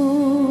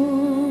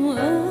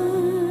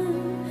ang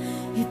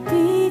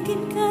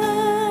ibigin ka,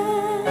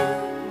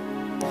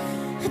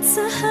 at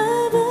sa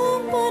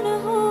habang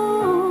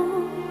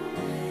panahon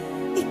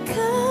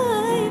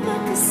ika'y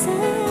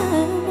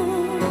makasama.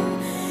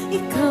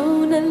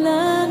 Ikaw na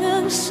lang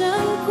ang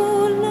siyang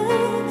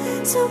kulang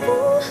sa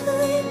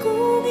buhay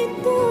kong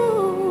ito.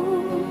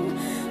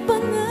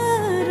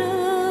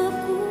 Pangarap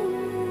ko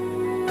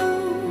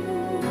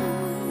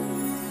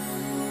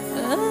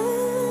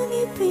ang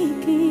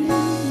ibigin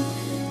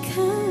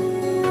ka.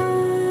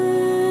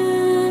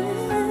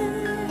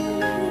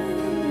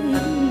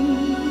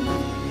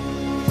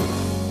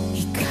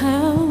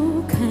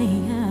 Ikaw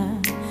kaya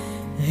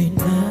ay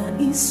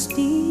nais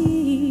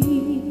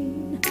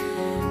din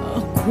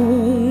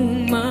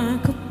akong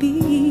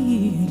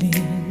makapiling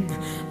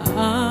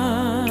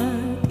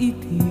at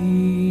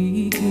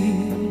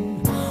ibigin.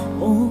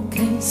 O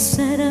kay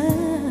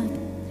sarap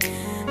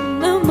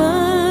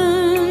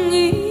namang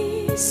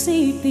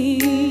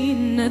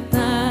isipin na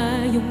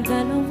tayong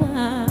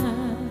dalawa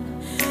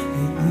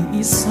ay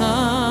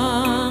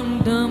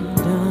isang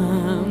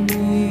damdamin.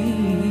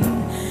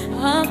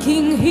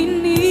 Aking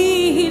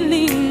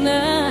hinihiling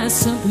na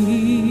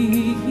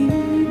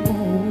sabihin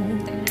mo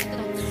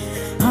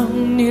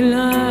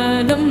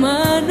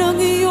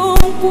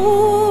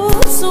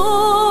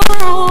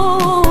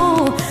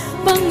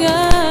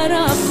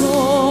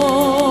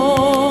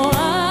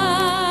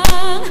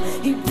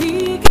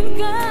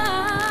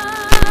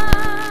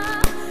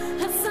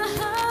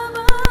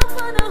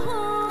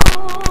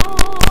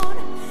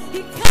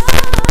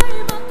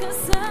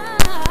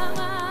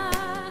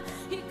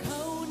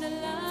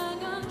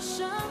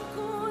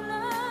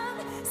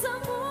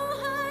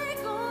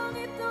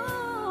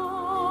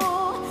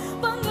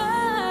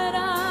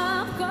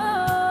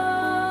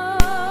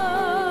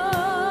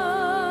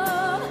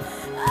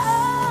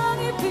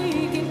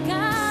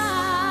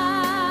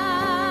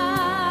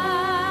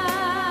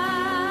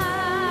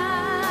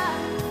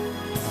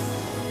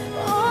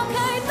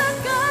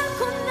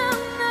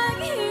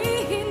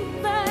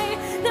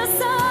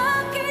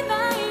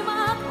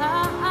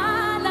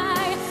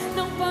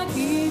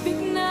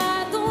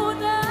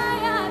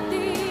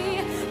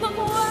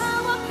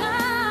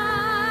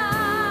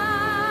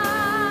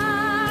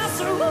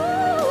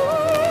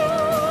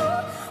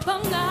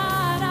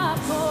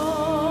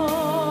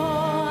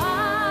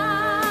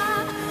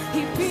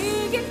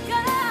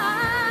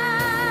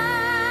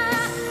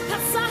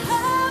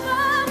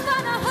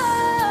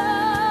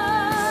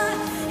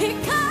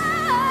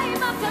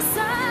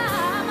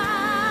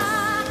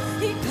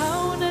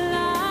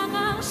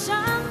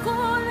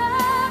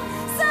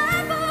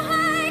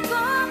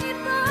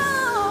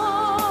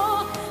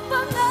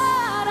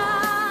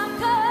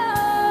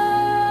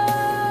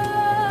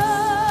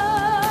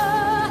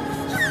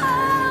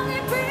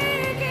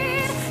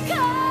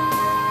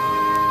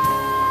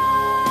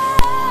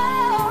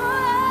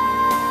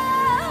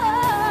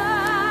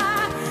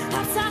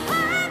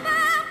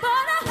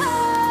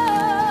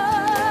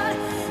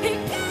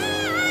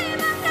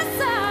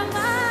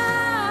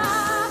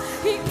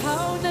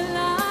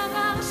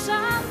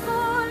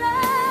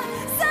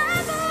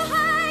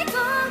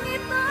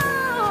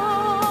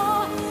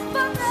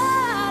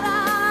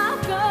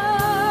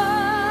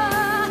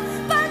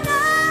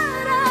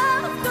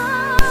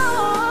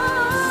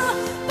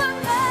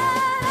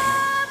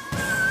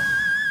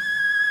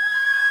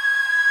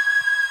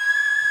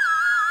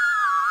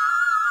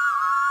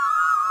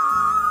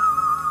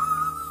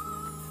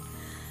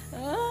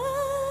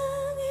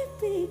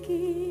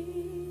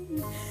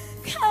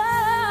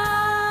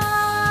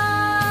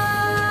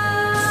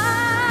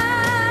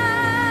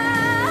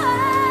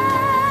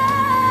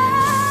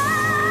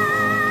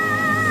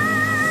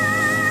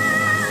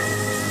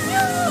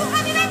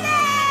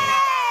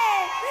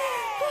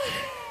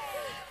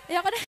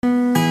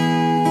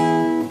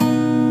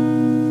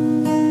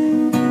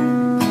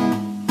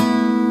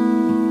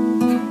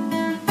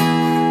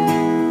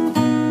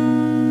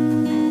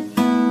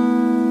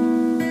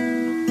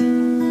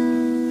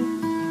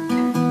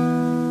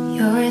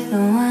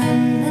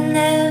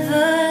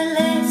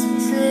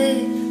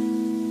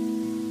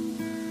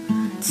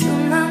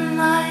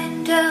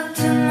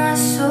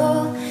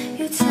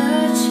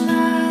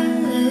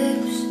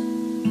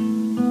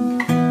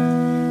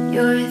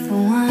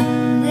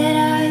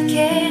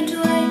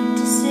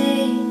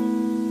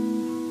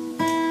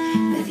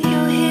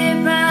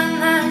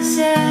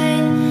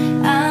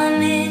inside,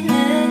 I'm in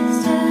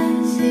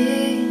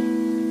ecstasy.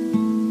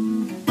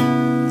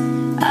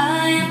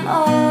 I am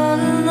all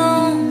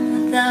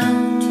alone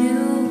without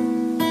you.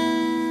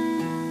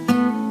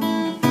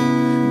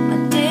 My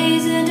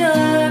days are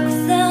dark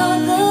without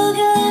the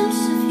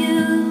glimpse of you.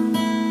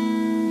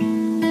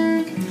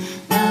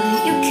 Now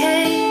that you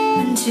came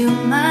into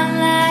my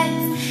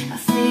life, I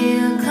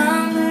feel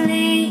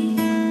complete.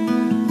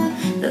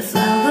 The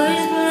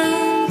flowers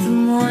bloom, the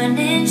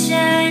morning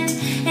shines,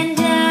 and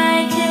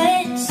I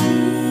can see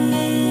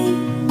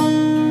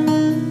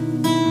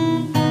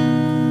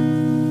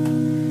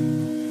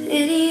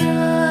that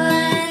your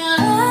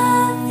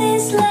love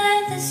is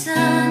like the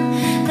sun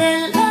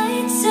that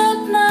lights up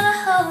my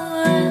whole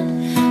world.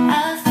 I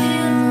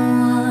feel the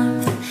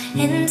warmth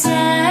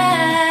inside.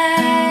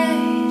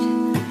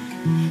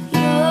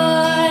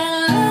 Your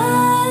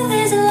love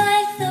is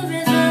like the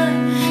river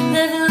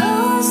that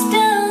flows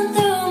down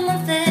through my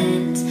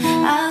veins.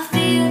 I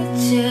feel the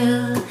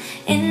chill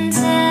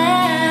inside.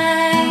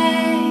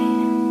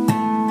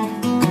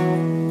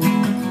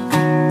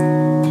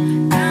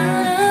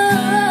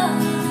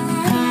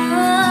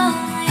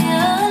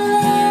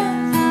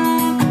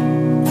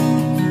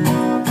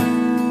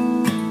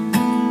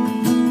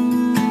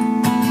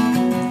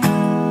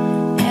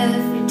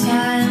 Every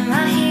time I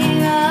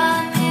hear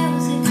our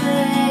music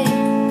play,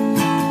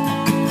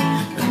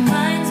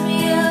 reminds me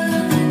of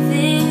the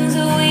things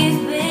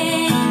we've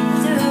been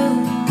through.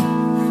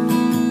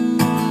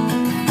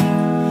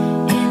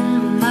 In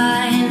my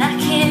mind, I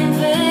can't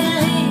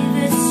believe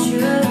it's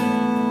true,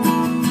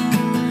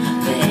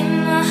 but in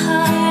my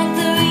heart,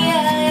 the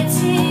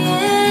reality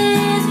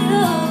is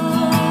you.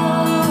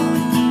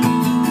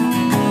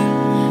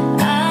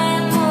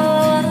 I'm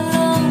all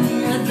alone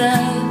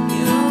without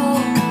you.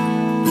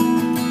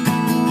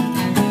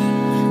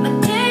 My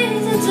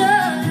days are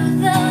dark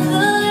without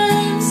the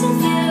glimpse of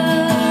you.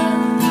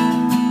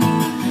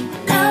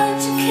 Now that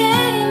you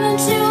came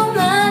into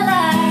my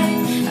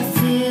life, I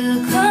feel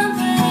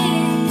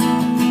complete.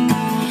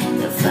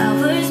 The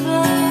flowers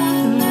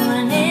bloom, the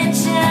morning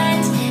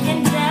shines,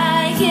 and I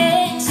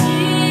can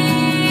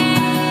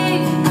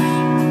see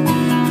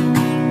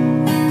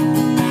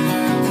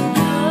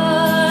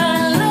your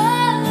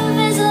love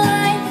is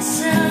like the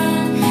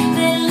sun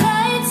that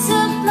lights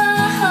up my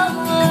whole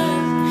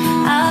world.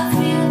 I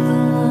feel the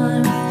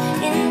warmth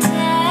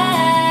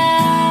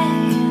inside.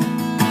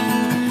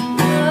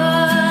 Your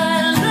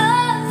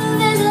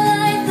love is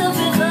like the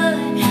river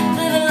that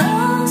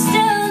flows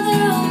down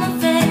through my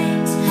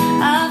veins.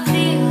 I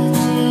feel the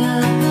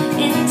chill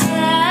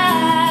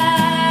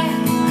inside.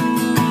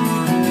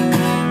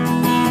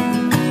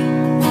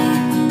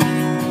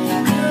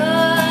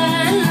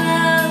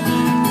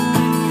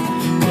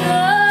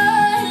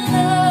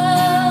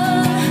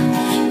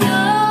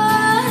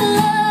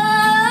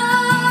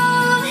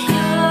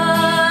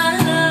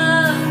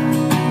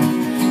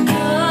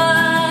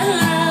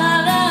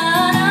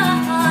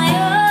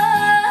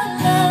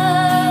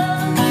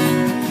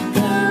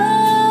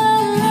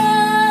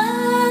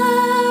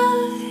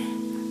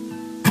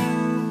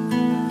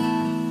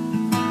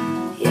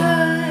 Your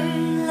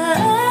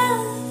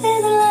love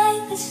is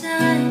like the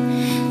sun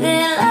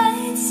that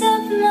lights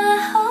up my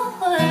whole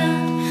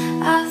world.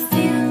 I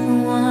feel the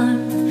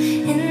warmth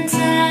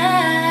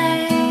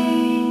inside.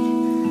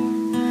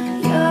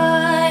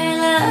 Your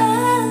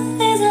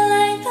love is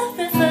like the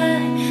river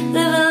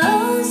that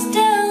flows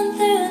down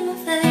through my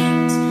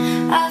veins.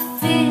 I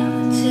feel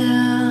the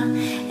chill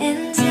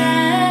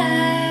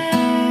inside.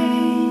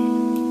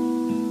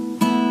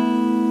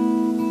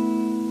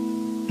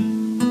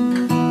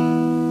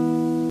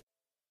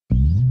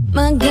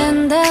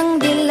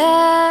 Magandang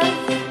dila,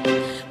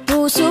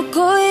 puso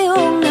ko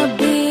yung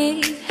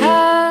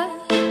nabihat.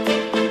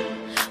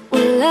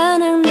 Wala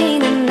nang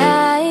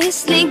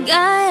ninanais,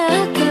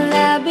 ligaya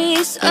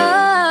kalabis.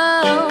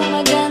 Oh,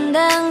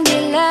 magandang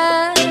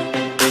dila.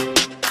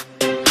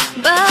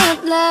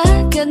 Bawat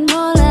lakad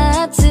mo,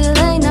 lahat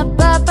sila'y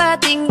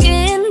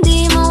napapatingin.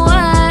 Di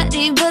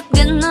mawari, ba't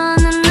ganon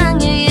ang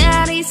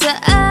nangyayari sa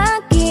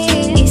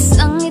akin?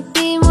 Isang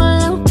ngiti mo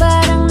lang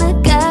parang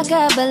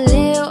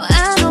nagkakabaliw.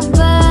 Ano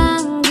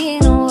bang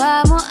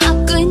ginawa mo?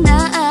 Ako'y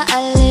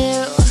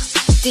naaaliw.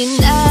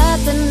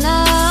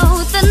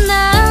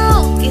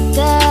 Tinatanaw-tanaw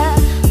kita,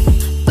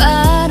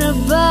 para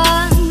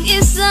bang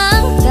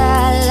isang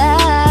tala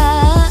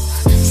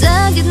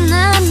sa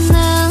gitna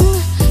ng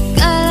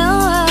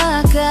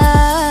kalawakan.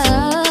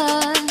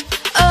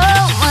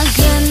 Oh,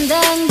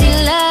 magandang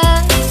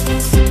dila,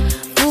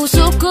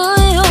 puso ko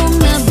yung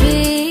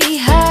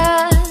nabihat.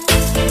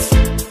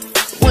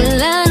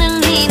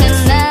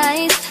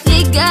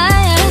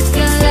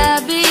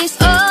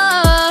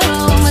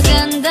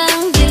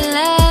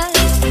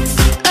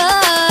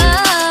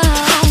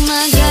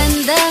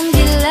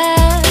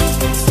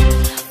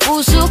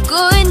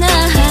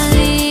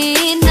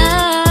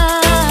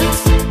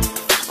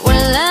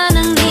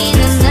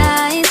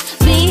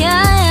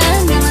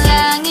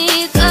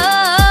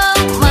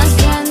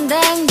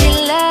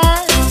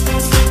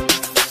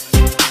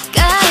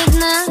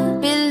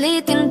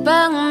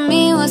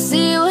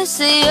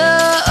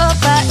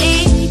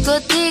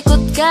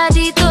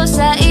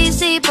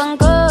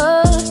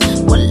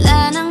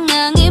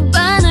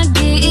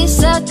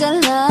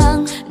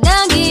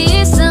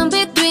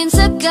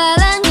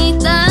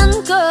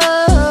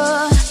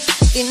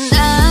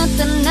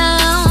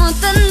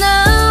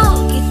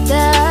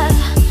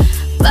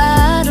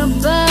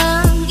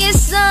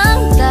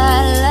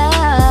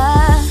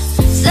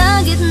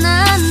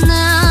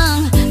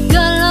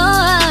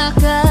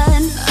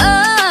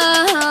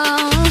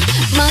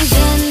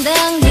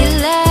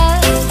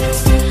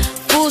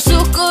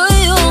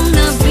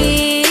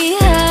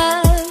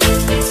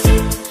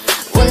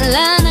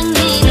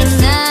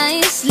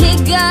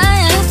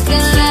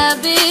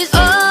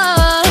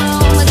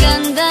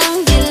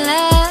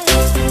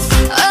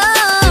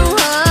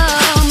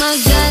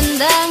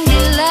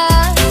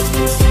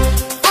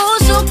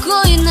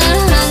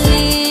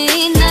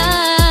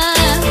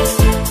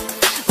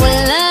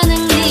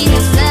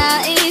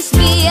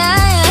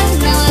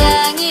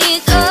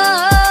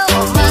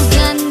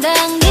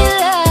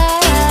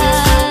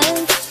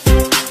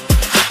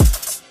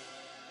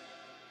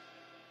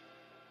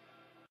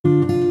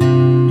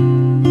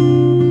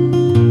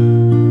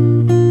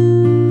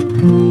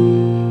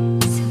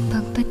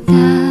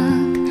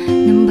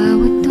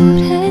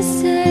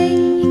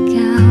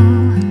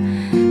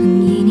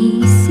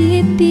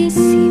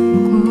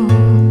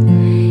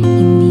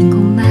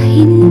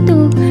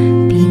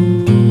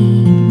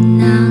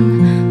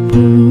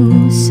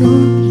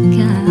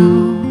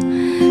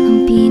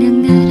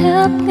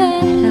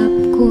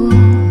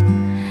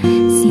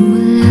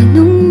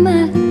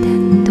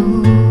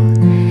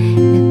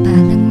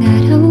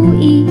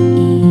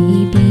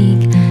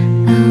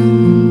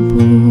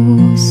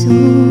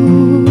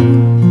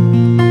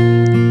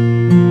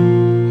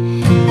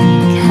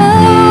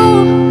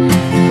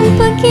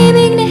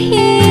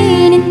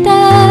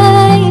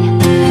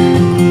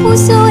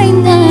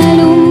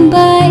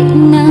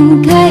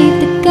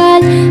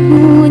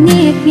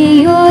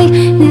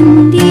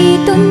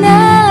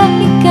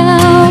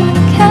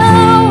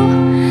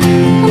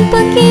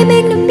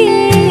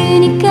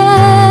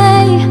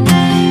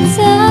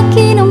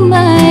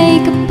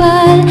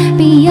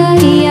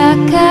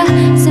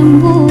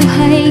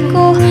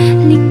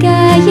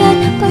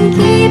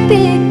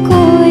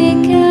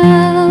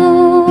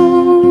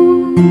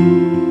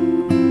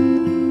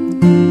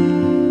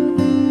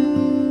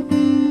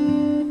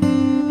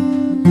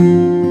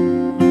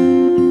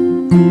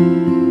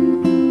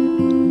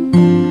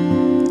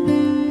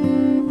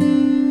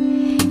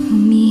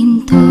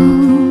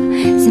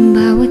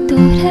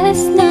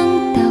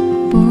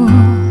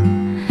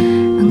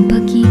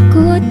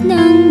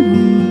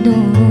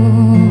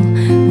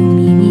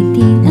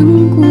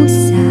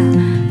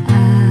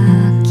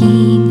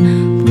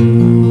 aking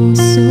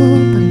puso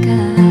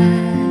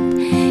pagkat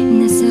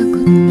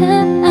nasagot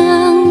na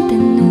ang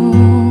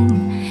tanong.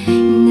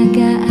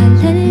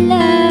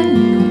 Nag-aalala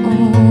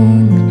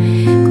noon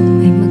kung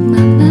may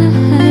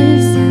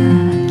magmamahal sa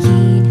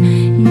akin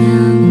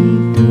ng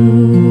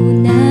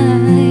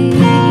tunay.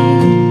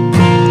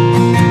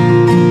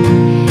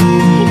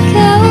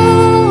 Ikaw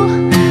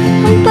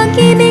ang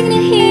pag-ibig na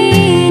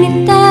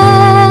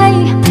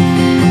hinintay,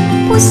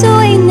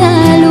 puso ay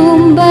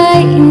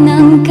nalumbay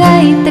ng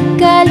kahit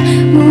tagal,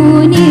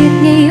 ngunit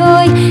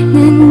ngayon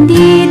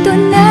nandito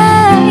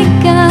na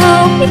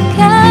ikaw.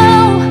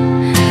 Ikaw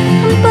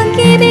ang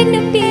pag-ibig na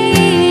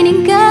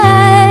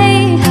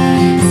binigay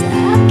sa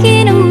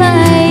akin ang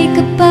may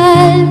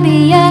kapal.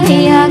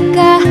 Biyaya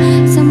ka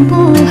sa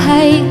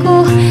buhay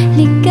ko,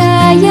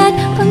 ligaya't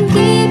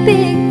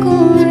pag-ibig ko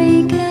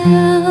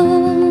ikaw.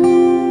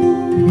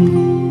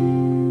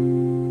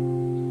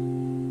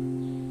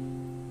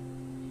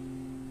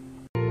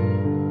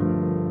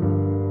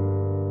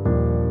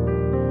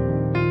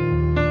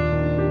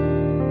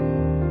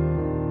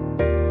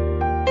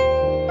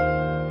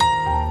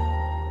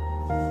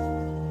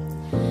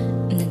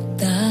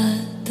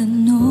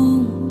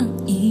 Nagtatanong ang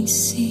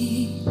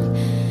isip,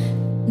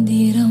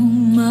 di raw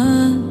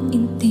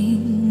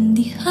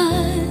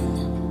maintindihan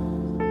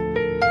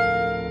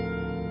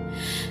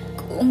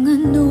kung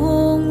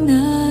anong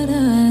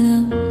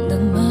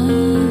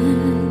nararamdaman.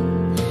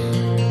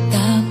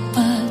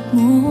 Dapat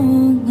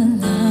mong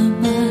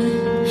malaman,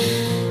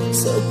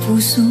 sa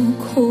puso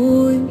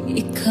ko'y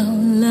ikaw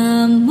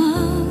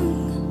lamang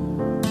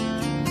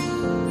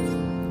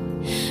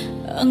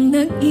ang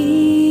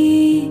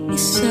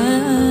nag-iisa.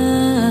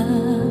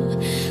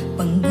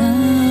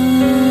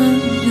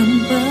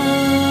 Pangangamba,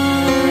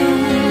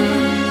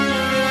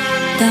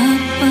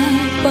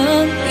 dapat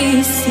pang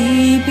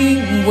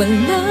isipin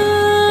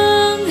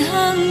walang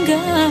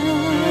hanggan.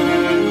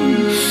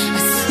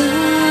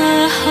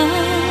 Asahan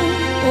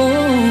mo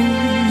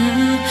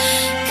na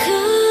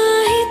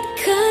kahit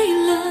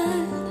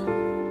kailan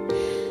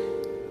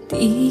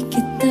di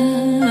kita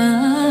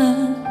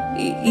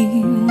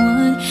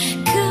iiwan.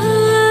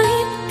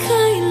 Kahit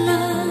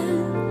kailan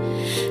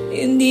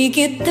hindi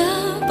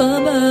kita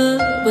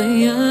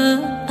pababayaan.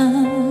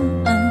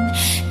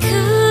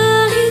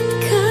 Kahit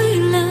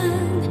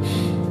kailan,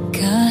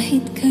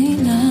 kahit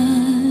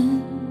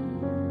kailan.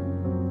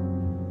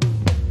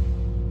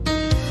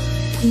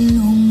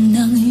 Pulong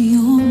ng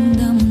iyong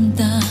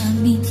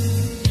damdamin,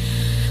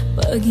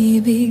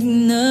 pag-ibig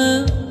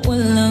na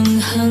walang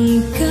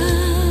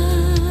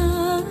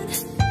hanggan,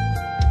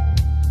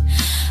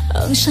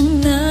 ang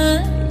siyang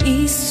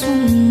nais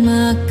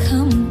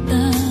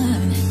sumakamtan.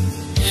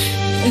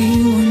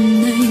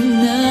 Ngayon ay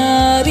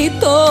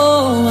narito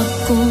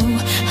ako,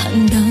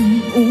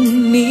 handang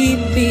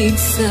umibig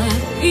sa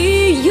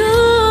iyo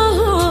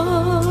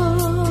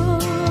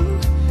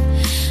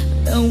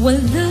na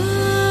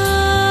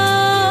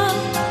walang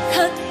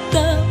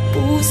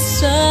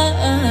katapusan.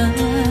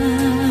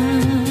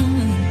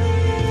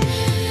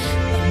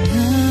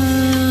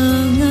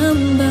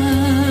 Pangangamba,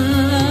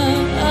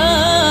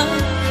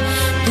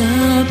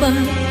 dapat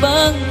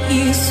bang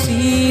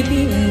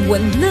isipin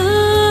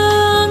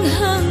walang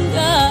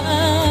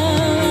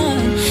hanggan.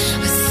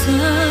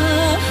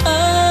 Asahan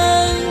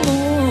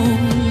mo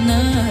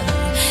na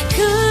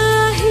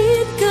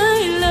kahit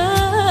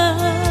kailan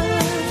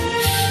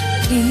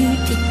di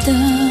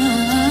kita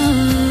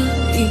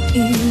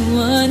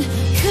iiwan.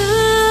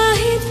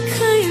 Kahit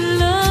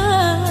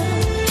kailan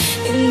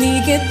hindi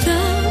kita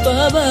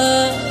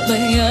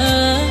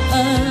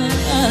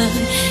pababayaan.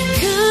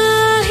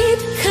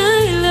 Kahit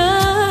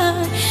kailan,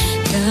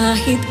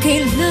 kahit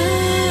kailan.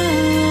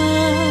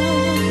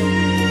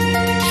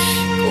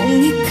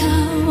 Kung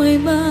ikaw ay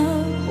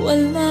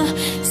mawala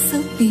sa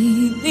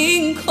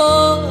piling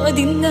ko,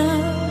 di na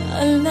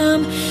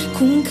alam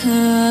kung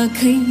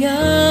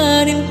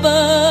kakayanin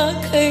pa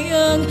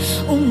kayang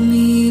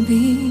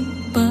umibig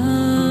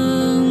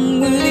pang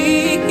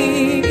muli.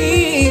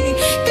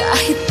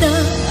 Kahit na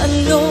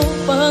ano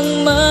pang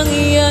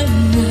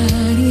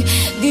mangyayari,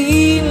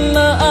 di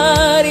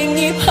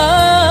maaaring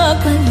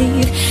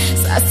ipapalit.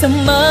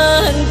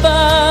 Sasamahan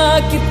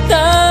pa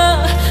kita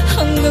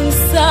hanggang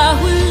sa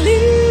huli.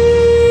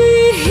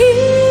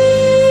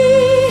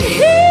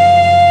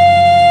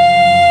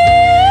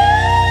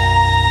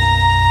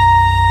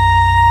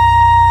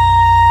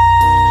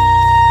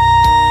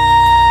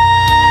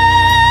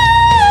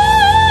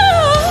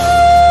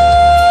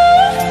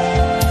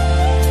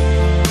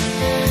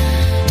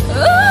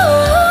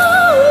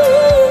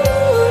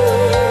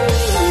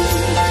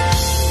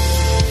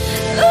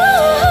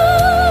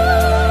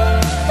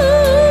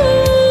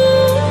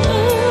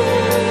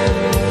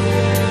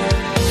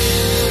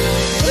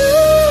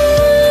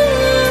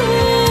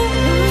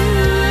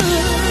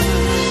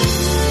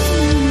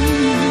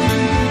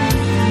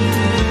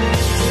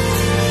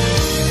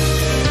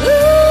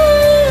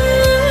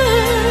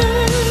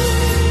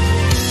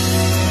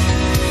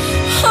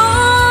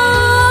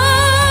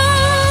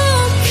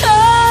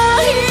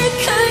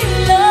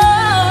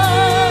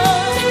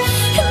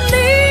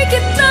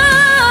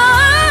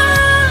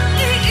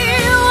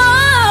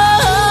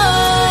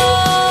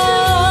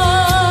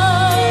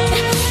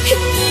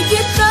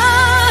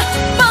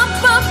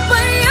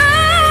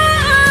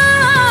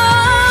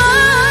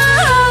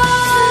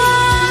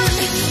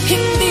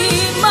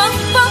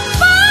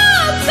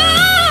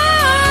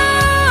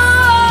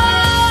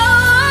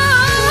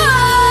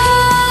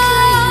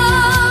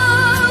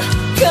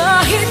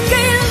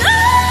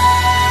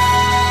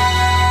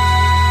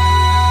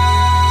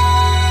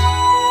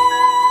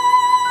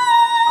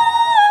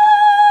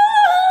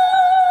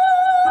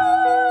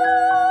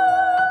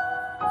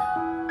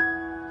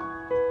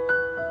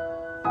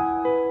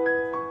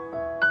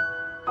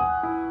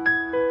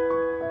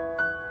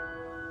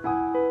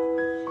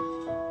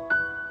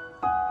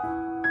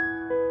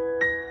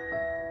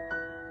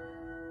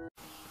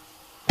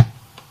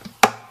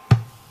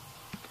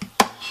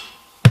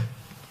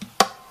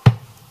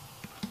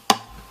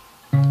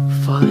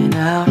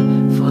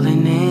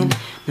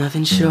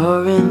 Nothing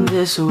sure in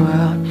this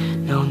world,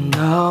 no,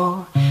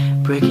 no.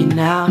 Breaking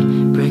out,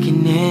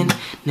 breaking in,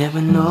 never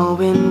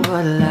knowing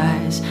what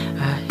lies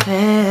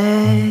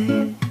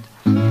ahead.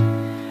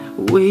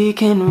 We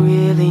can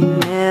really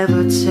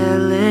never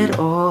tell it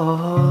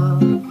all.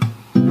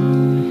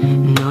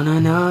 No, no,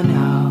 no,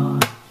 no.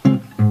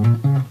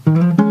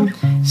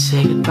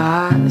 Say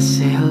goodbye,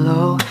 say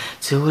hello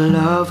to a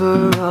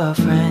lover or a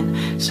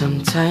friend.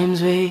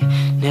 Sometimes we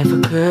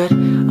never could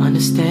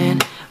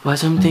understand why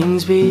some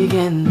things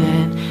begin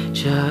then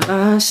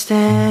just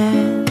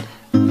end.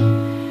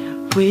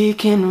 We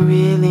can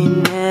really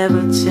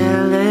never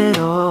tell it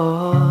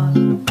all.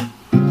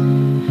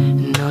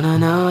 No, no,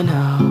 no,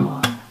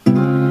 no.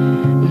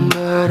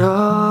 But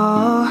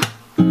oh,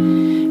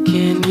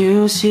 can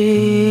you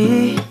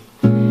see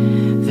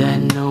that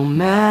no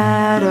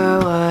matter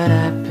what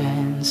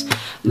happens,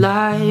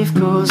 life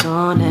goes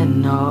on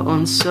and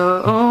on.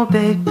 So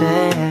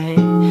baby,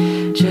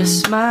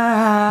 just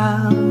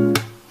smile,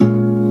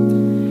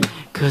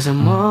 'cause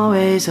I'm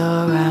always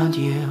around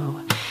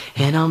you,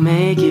 and I'll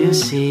make you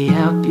see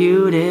how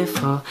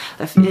beautiful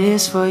life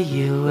is for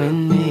you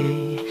and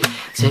me.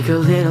 Take a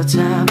little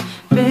time,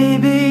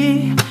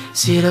 baby,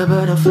 see the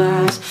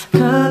butterflies,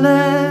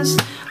 colors,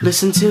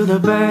 listen to the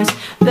birds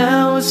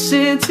that were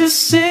sent to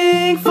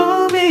sing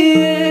for me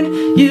and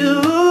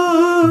you.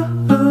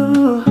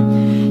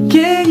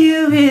 Can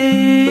you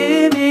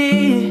hear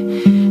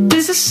me?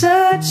 This is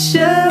such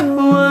a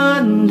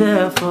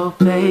wonderful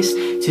place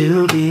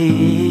to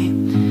be.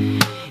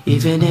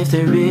 Even if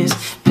there is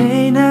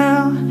pain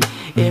now,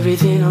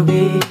 everything will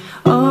be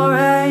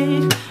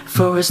alright.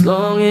 For as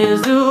long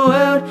as the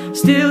world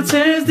still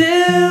turns,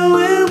 there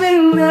will be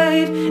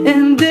night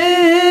and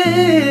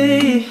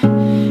day.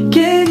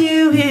 Can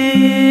you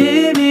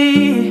hear me?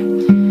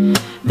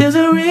 There's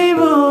a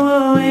rainbow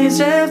always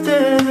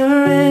after the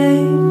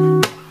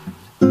rain.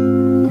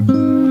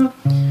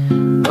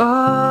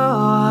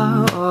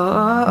 Oh,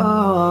 oh,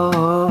 oh,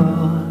 oh,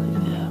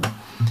 yeah.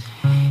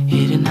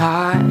 Hidden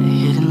high,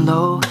 hidden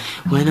low,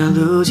 when I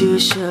lose you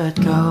should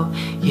go.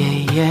 Yeah,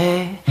 yeah.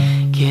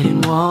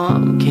 Getting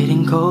warm,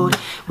 getting cold,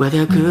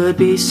 weather could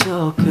be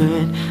so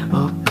good,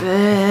 oh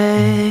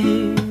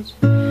babe.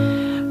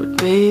 But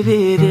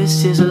baby,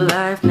 this is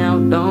life now,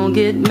 don't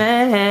get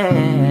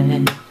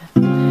mad.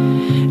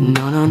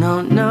 No, no,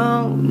 no,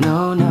 no,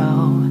 no, no.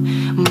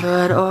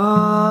 But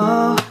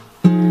oh,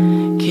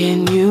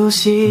 can you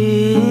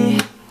see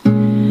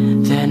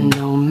that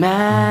no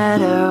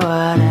matter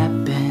what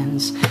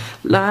happens,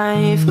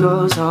 life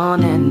goes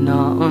on and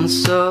on.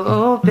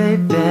 So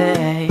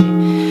baby,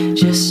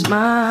 just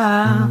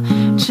smile,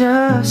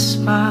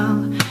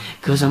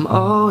 'cause I'm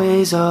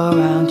always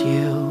around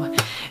you,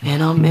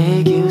 and I'll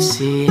make you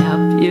see how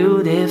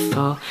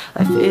beautiful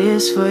life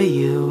is for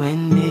you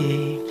and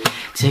me.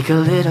 Take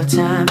a little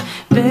time,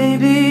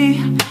 baby,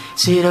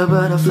 see the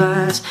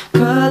butterflies,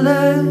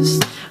 colors,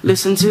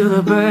 listen to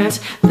the birds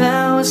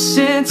that were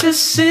sent to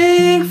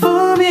sing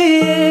for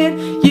me and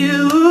you.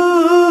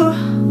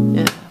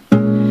 Yeah.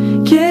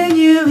 Can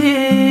you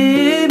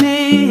hear me?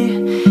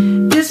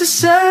 This is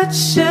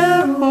such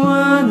a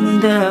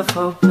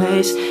wonderful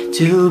place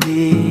to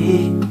be.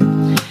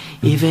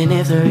 Even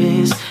if there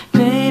is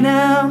pain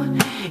now,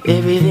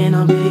 everything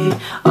will be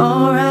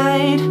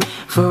alright.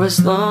 For as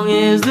long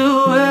as the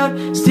world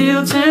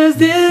still turns,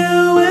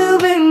 there will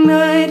be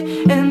night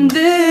and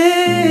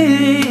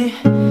day.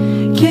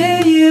 Can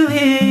you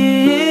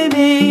hear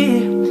me?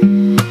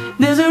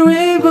 There's a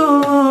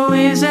rainbow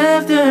always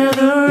after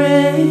the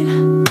rain.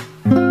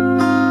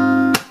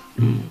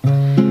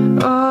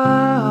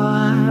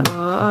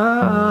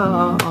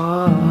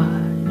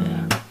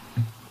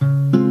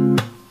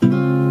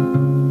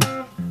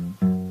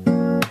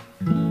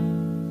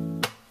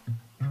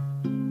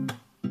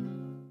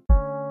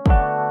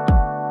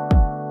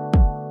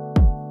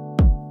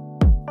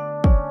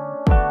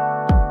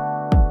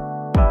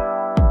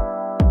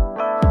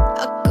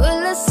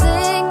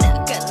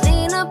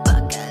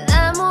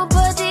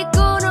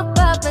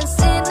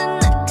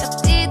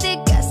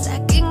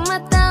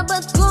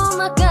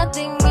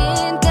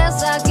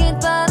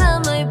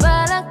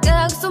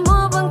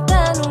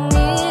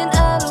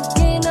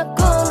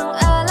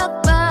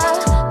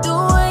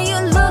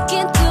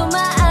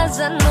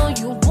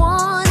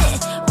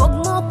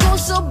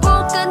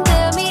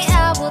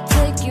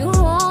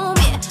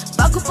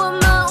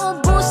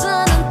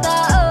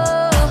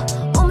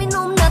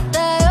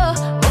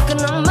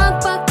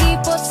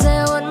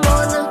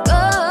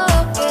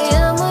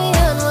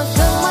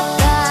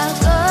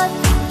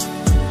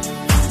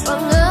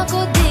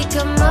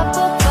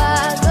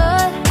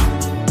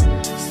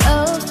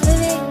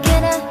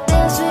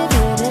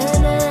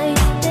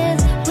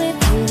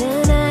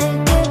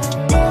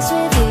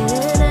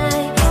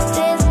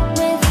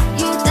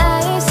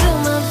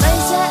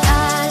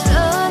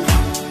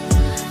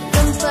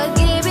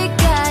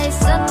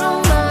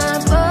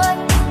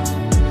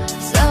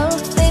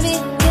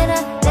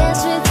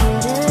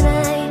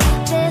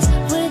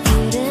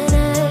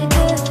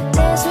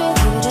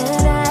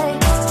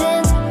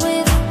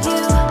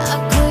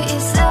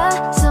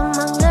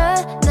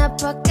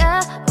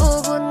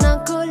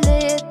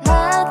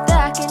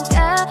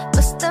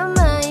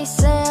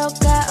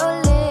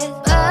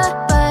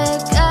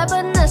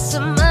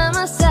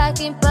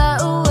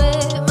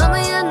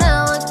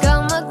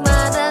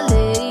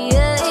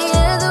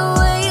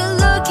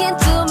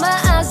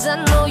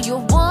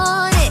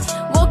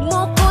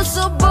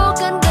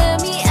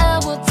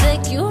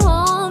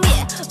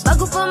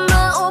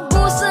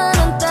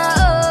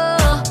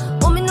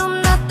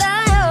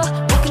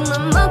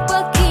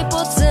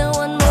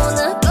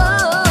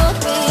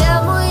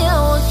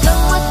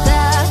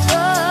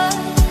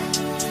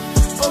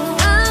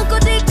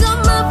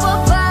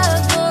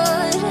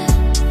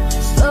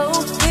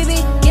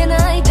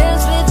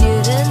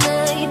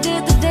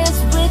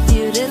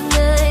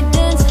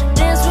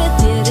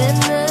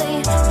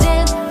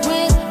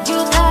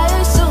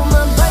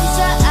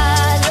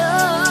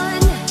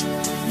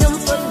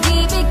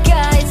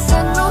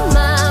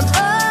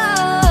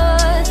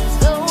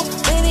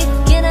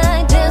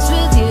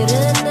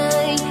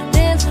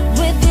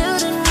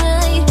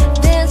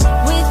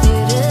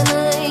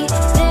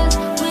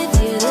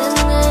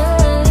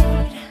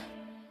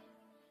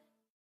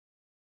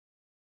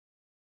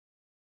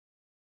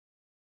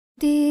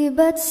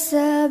 ba't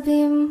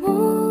sabi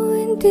mo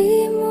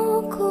hindi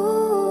mo ko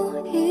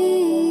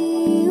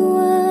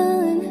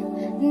iwan?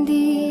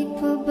 Di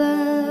pa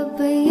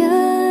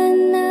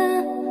babayan na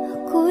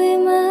ako'y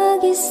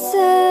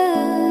mag-isa?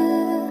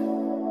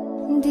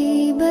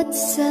 Di ba't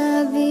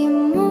sabi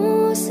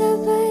mo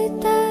sabay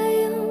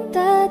tayong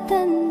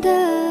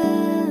tatanda?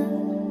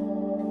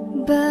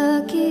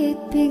 Bakit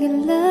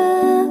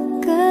bigla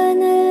ka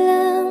na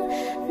lang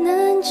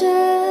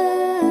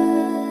nandyan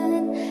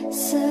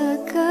sa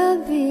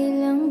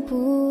kabilang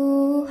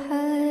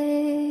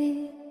buhay?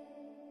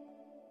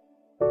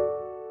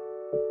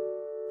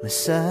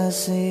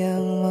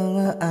 Masasayang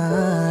mga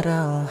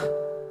araw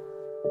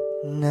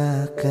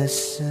na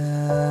kasama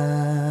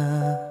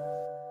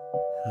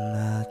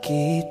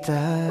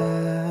kita.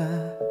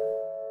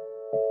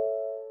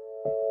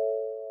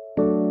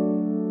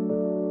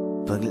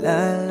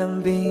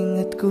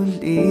 Paglalambing at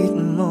kulit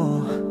mo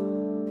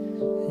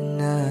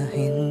na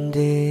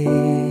hindi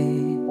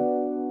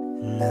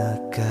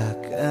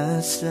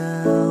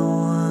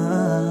nakakasawa.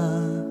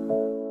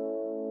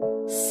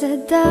 Sa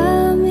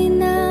dami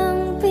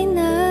ng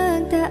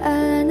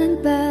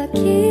pinagdaanan,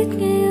 bakit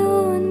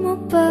ngayon mo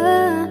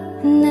pa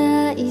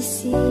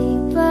naisipan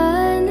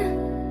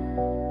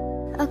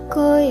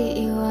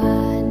ako'y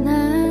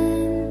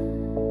iwanan?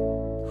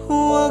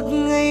 Huwag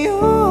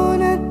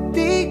ngayon at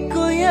di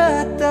ko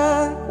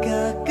yata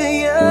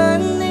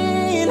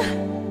kakayanin.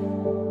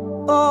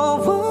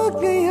 Oh, huwag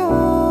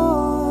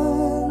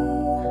ngayon,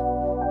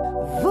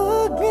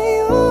 huwag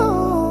ngayon.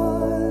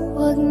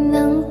 Huwag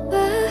nang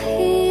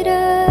pahirapan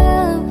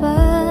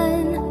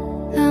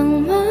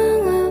ang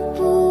mga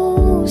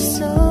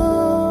puso.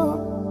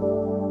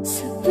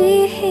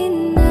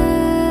 Sabihin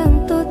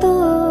ng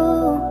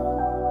totoo,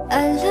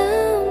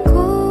 alam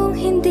kong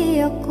hindi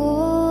ako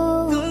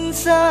Dun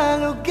sa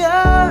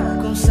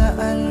lugar kung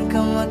saan ka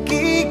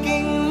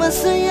magiging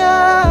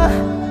masaya,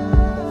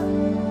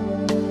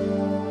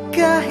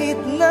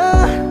 kahit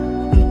na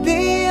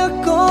hindi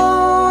ako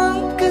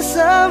ang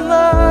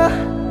kasama,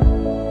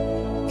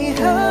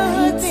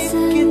 ihahatid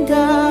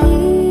kita.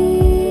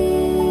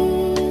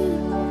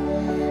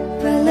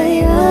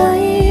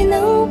 Palayain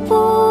ang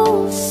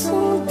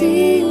pusong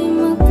di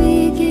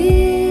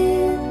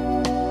mapigil.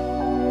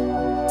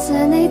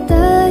 Sana'y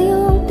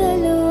tayong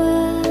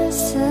dalawa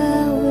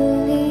sa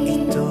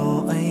huli.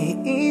 Ito ay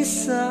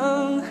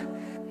isang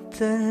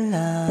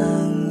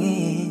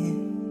dalangin,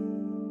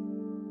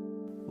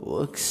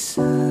 huwag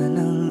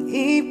sanang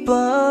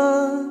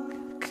ipagkait.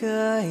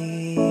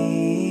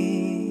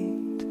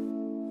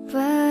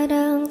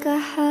 Parang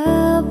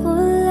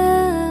kahapon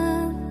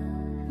lang,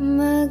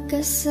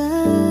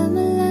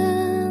 magkasama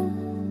lang,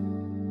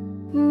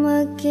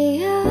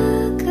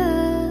 magkiyakap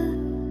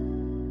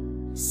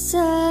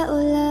sa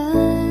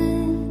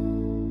ulan.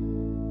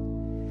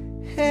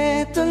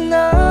 Eto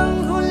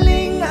nang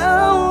huling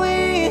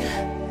awit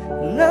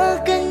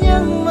na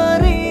kanyang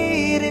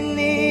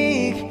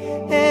maririnig.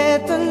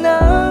 Eto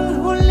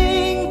nang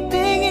huling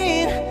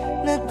tingin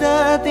na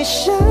dati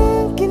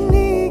siyang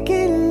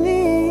kinikilig.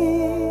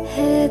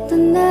 Eto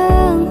na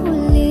ang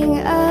huling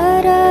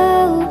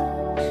araw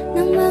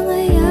ng mga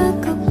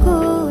yakap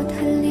ko't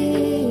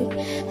halik.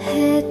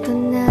 Eto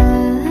na.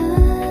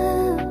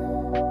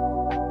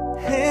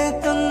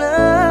 Eto na.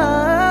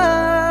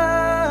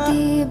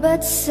 Di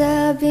ba't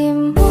sabi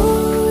mo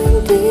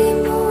hindi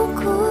mo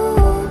ko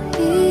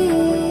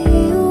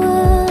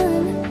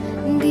iwan?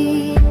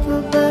 Di pa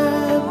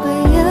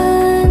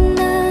babayan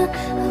na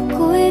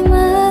ako'y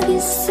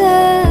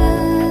mag-isa?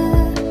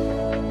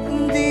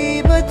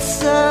 Di ba't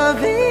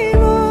sabi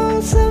mo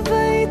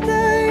sabay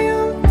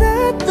tayong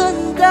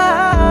tatanda?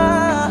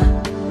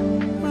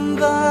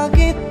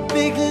 Bakit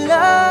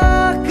bigla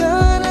ka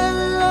na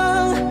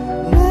lang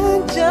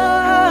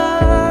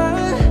nandyan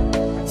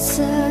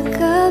Sa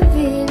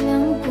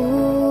kabilang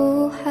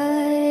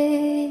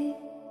buhay?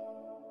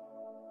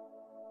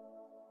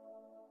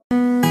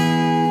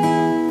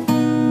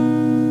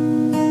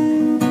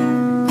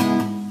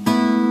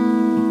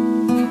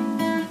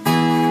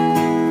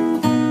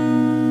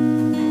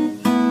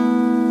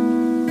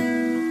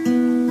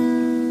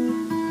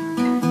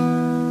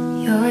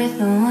 You're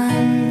the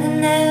one that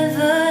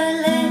never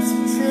lets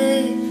me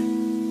sleep.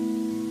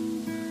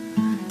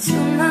 To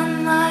my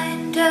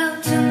mind,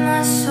 out to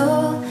my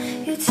soul,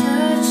 you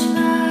touch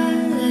my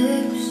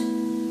lips.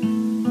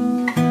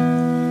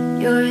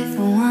 You're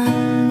the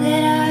one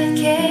that I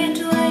can't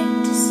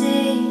wait to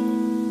see.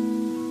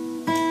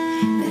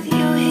 With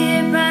you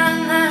here by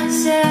my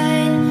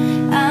side,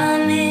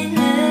 I'm in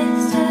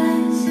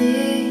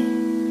ecstasy.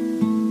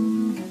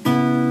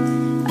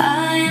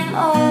 I am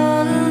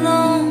all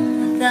alone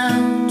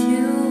without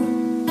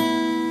you.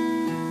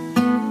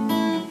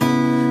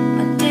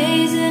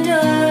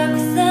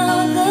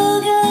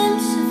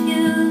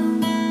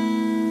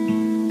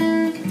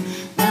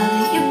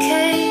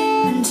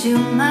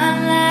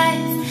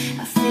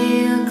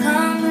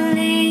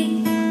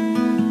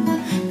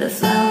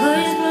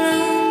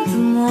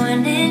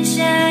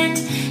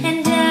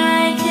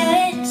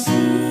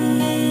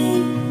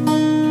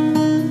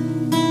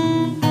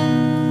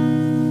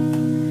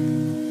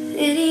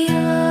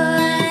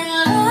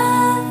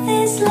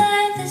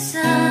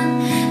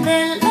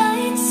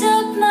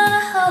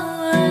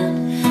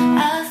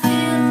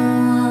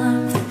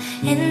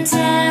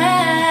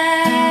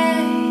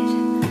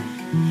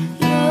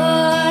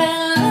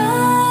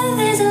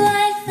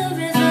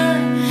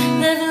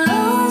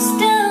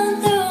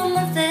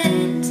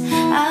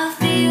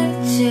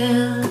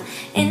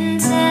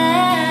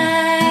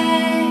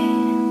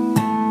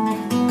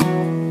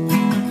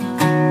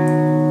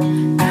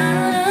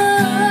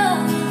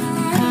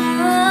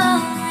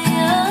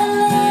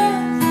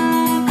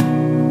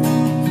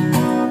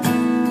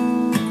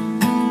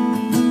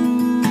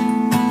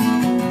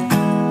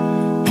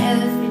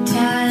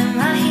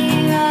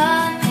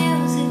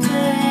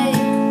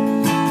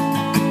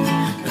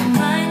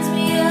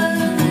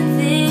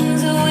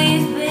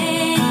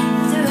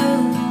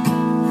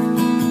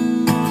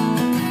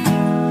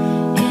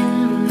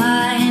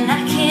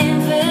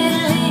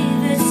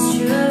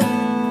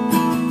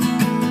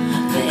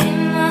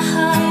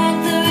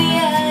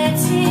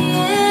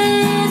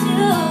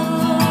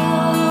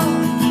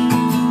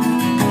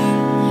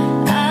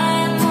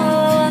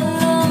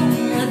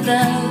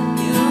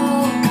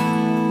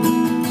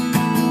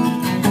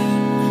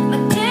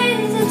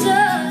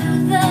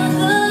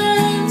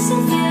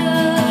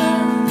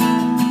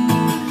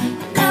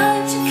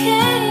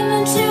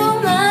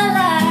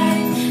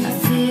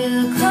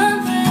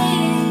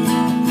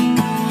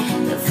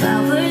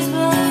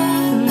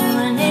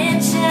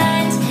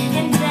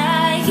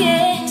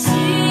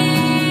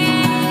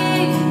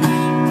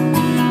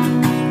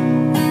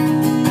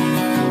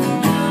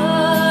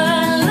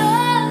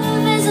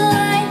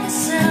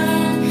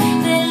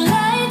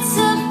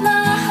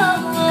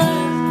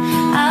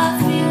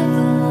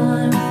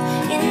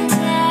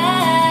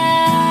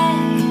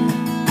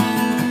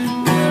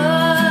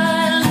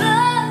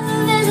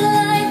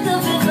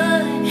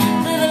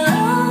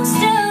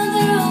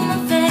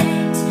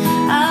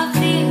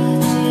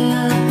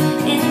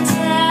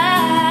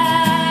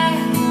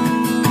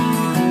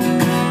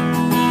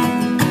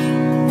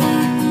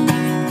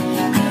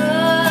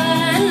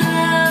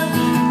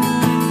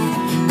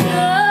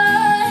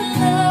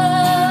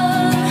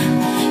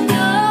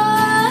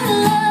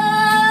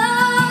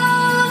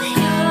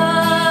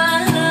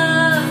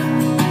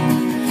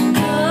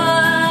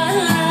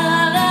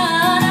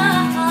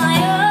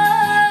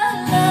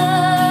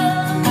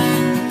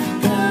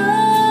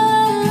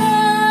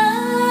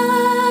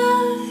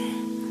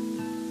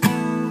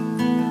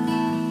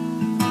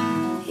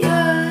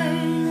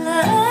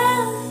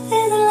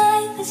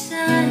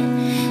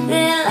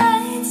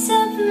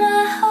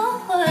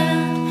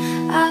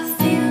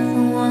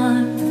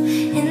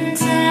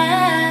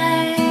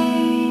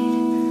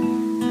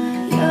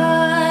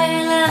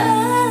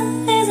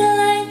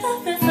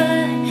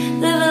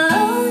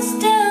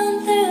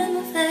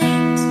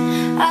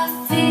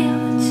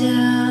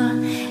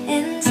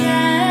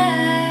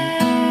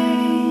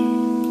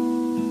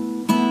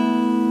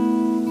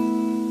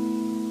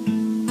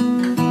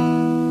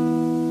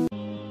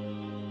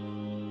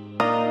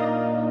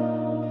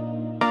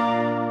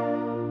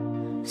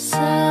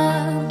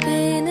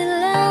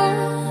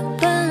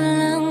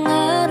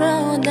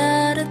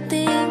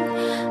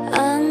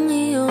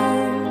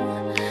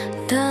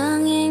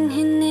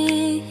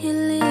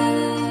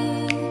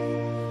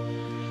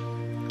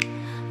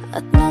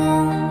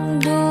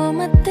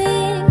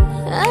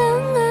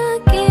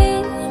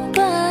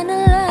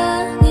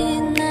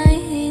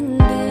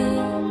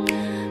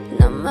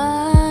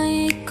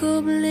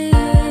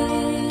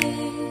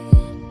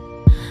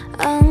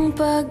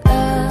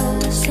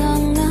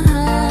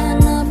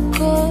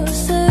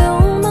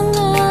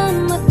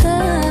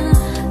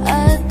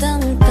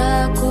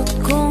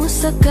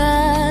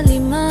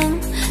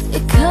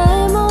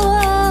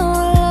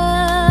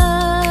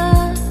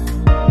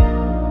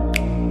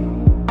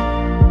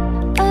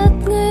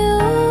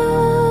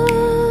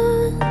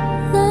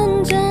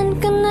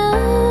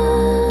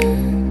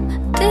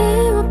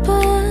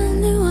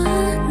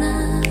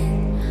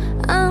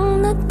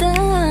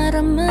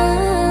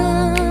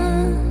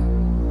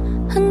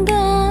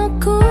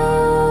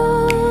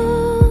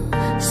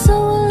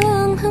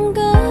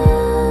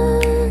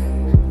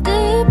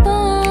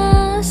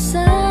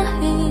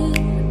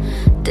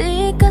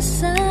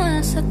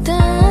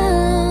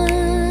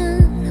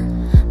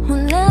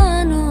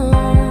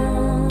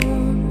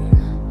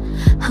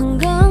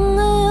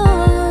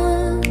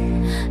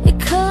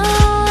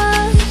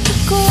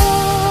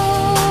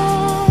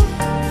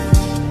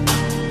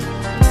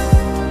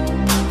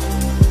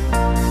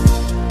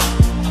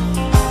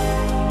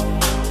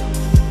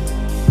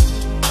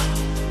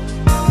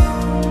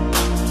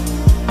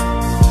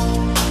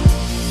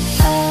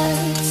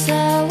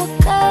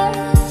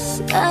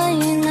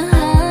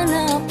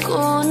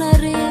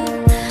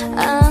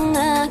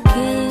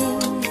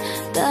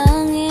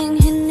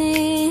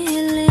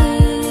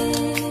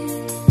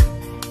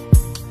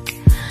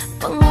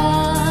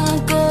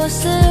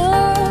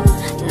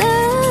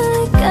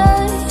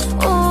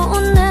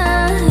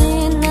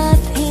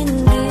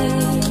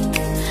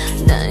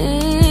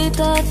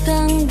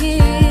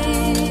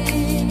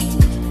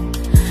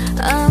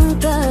 Ang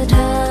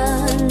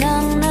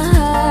tadhanang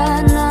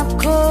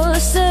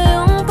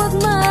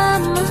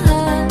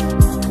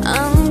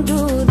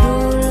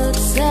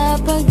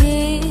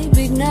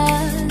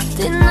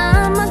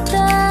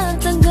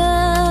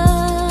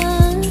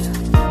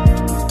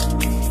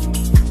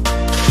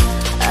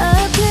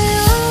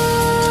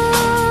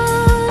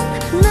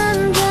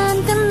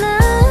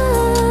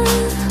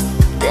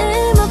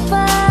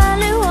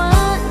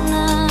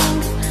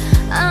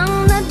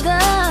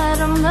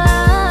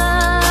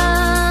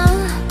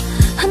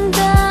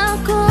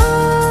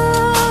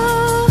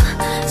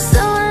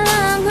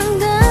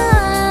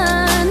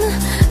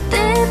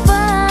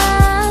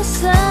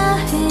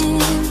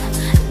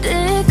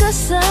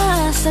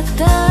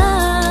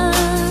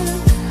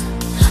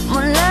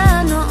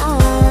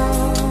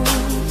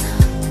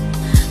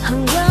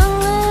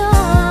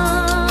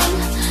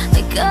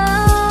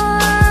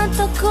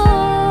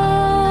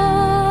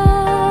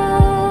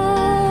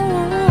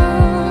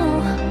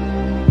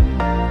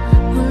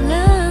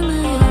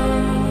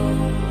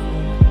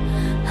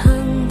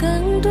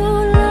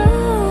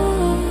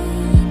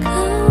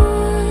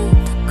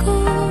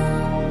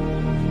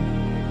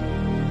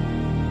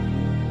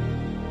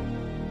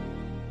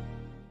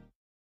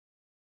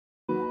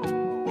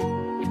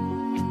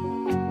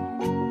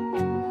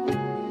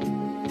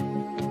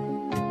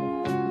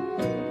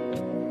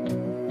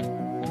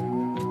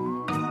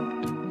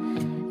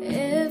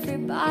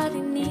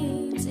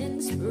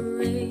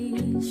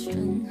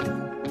ocean.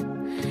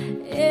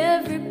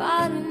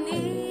 Everybody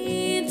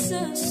needs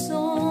a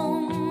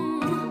song,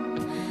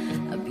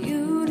 a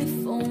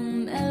beautiful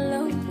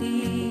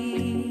melody.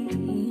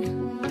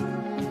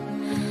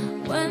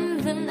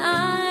 When the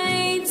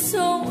night's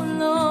so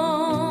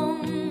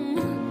long,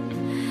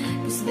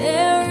 'cause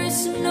there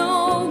is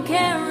no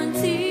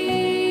guarantee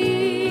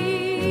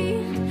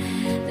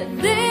that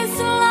this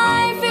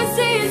life is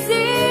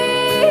easy.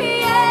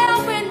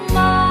 Yeah, when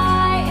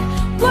my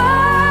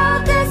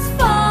world is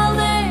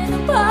falling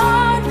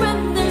apart, when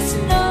there's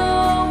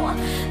no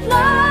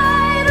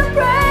light to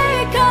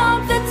break up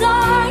the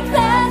dark,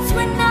 that's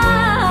when I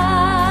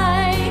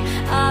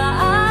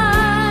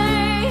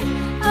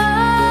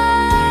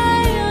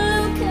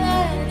look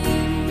at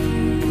you.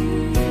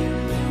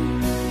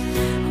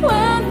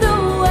 When the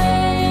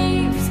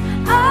waves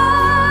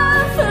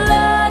are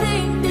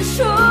flooding the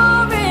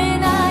shore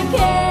and I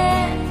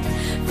can't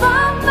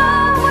find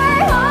my way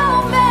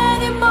home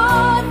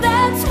anymore,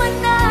 that's when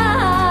I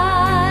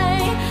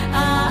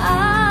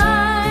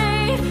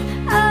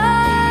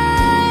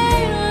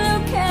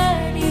look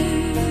at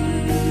you.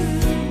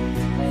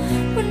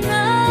 When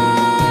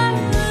I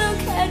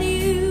look at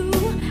you,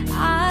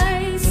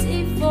 I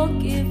see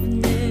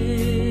forgiveness.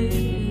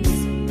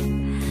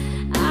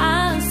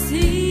 I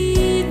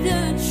see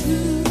the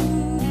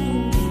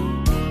truth.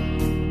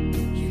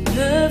 You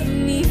love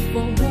me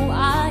for who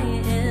I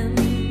am,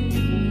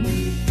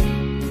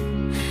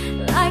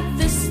 like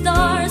the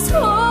stars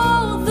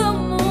hold the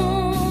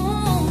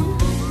moon,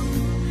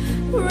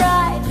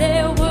 right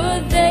there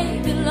where they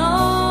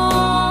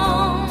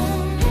belong.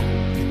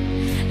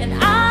 And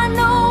I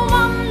know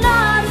I'm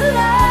not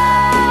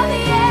alone.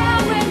 Yeah,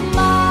 when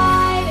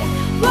my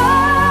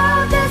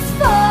world is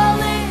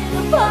falling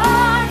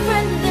apart,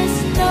 when there's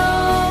no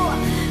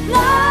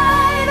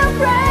light to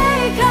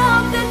break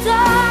up the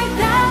dark,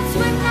 that's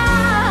when I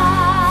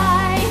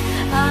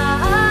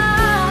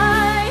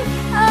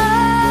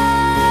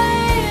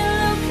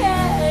look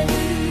at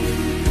you.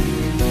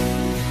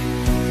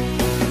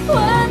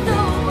 When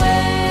the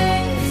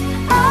waves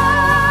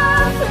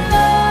are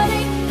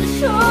flooding the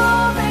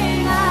shore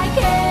and I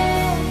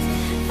can't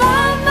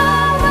find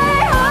my way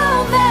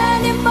home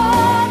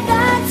anymore,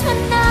 that's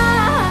when I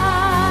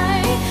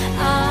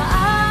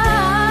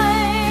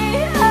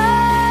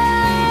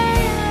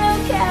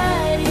look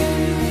at you.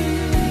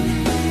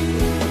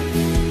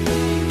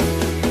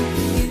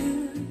 You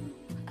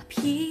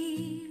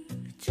appear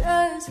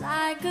just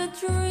like a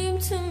dream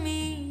to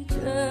me,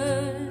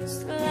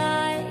 just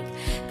like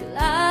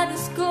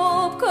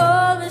kaleidoscope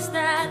colors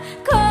that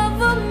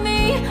cover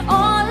me.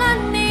 All I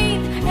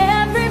need,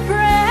 every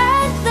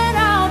breath that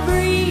I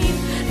breathe.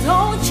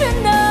 Don't you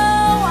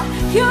know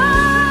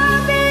you're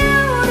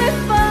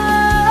beautiful?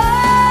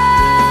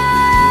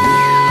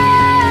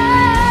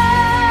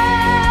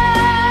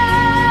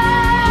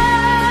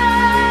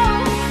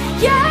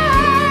 Yeah.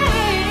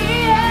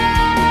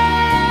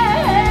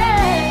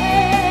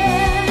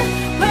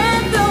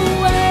 When the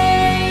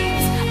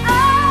waves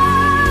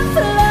are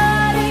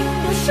flooding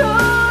the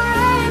shore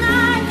and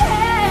I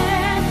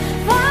can't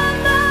find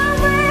my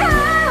way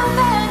home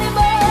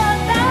anymore,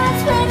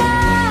 that's when I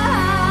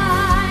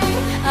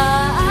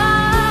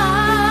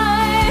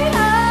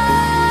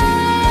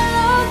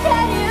look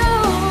at you.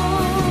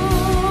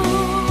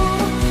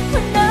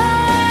 When I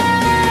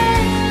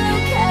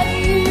look at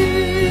you,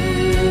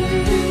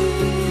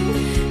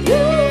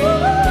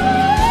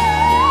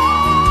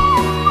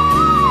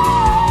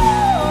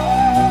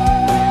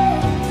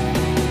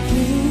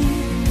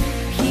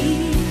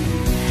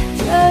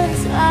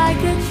 just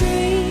like a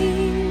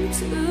dream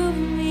to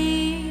me.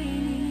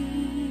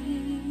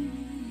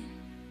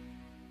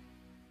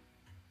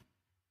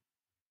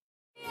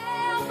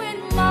 Yeah, when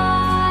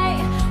my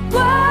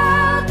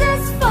world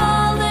is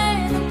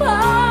falling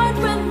apart,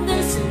 when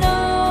there's no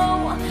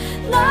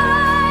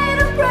light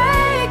to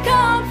break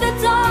up the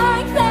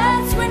dark,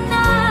 that's when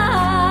I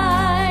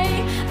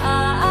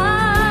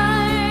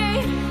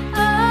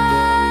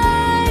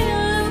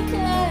look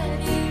at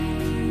you.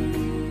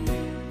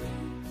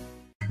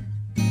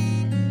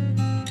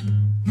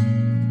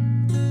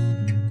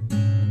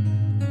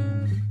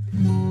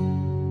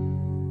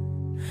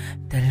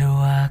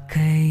 Dalawa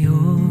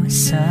kayo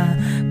sa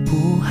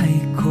buhay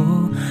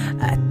ko,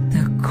 at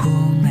ako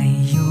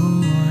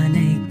ngayon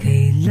ay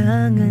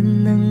kailangan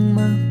ng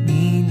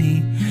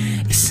mamili.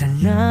 Isa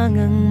lang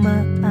ang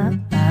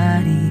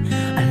maaari.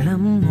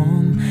 Alam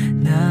mong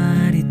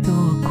narito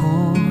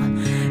ako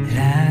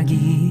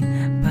lagi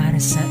para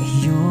sa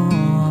iyo.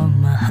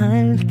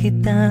 Mahal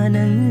kita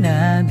ng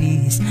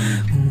labis,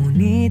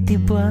 ngunit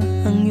iba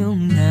ang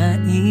iyong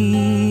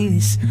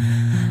nais.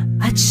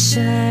 At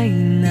siya'y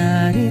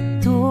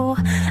narito,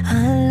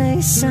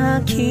 alay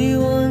sa'ki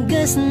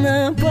wagas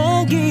na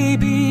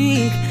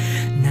pag-ibig.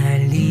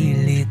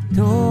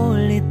 Nalilito,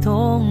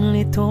 litong,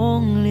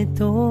 litong,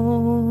 lito.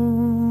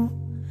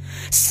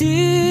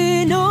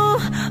 Sino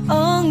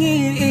ang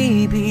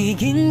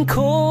iibigin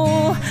ko?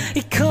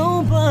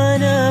 Ikaw ba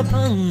na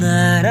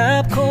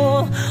pangarap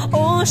ko?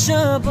 O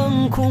siya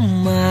bang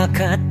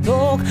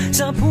kumakatok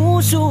sa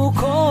puso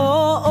ko?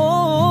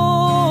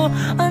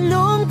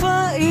 Anong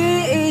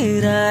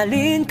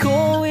paiiralin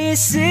ko?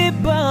 Isip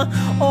ba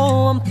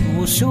o ang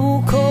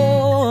puso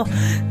ko?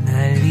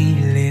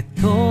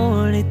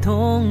 Nalilito,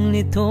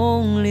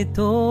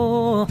 litong-lito.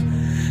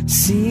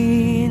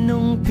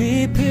 Sinong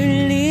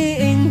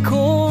pipiliin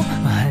ko?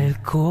 Mahal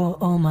ko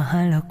o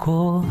mahal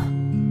ako?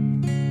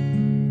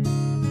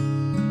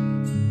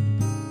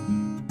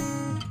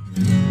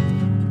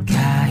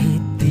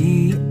 Kahit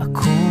di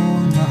ako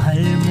mahal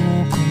mo,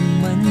 kung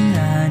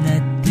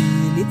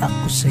mananatili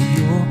ako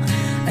sa'yo,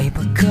 ay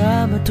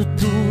baka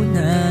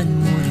matutunan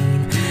mo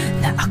rin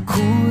na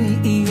ako'y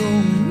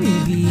iyong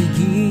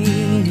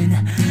ibigin.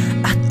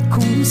 At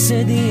kung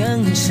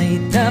sadyang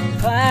siya'y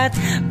tapat,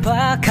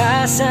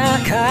 baka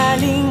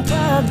sakaling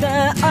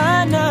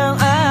pagdaan ng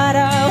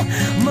araw,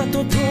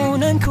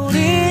 matutunan ko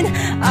rin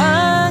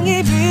ang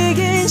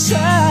ibigin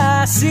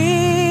siya.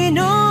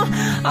 Sino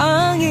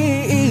ang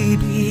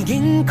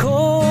iibigin ko?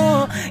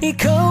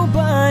 Ikaw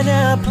ba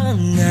na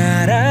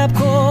pangarap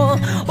ko?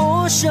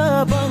 O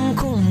siya bang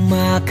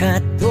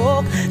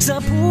kumakatok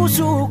sa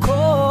puso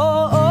ko?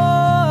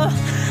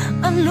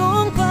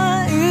 Anong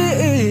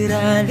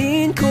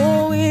paiiralin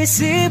ko?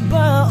 Isip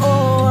ba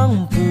o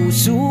ang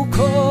puso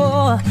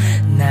ko?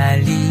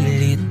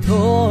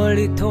 Nalilito,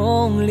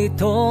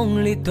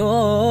 litong-lito.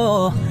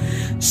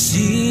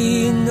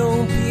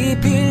 Sinong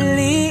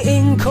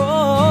pipiliin ko?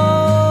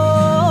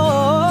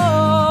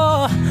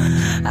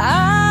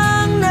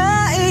 Ang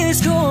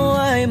nais ko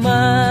ay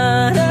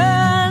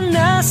maranasan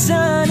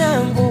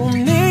ang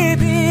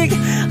umibig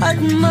at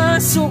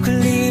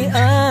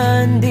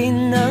masuklian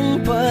din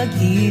ng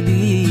pag-ibig.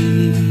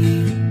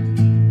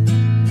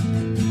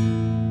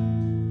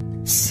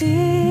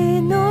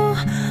 Sino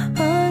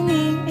ang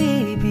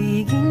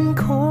iibigin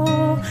ko?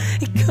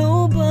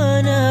 Ikaw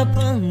ba na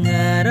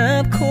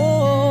pangarap ko?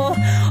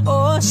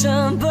 O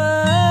siya ba?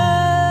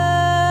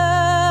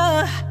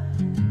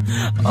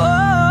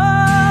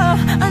 Oh,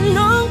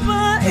 anong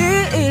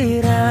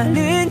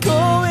paiiralin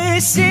ko?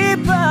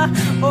 Isip ba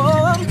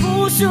o ang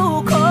puso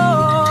ko?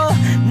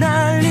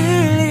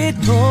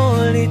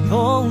 Nalilito,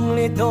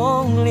 litong-lito.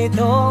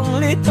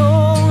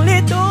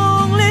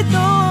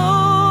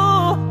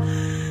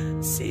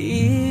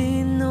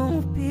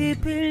 Sinong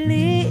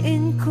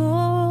pipiliin ko?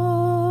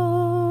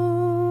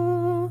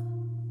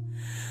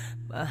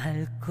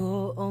 Mahal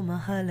ko o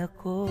mahal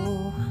ako?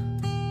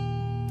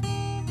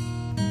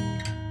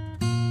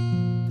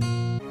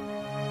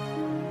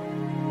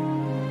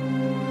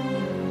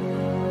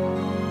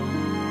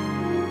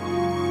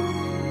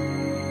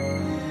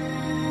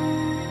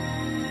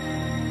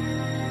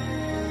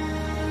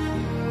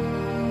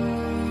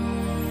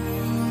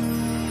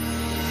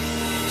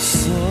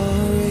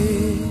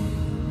 Sorry,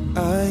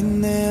 I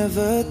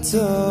never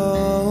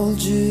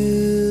told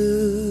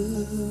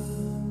you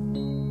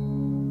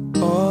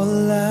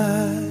all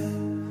I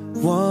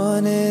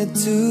wanted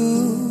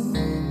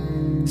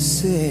to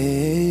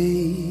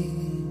say.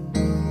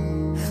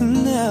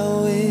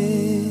 Now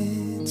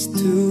it's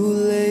too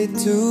late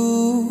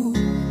to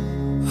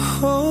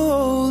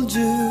hold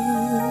you,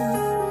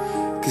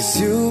 'cause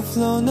you've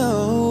flown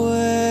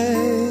away,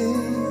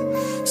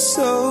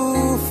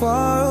 so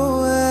far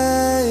away.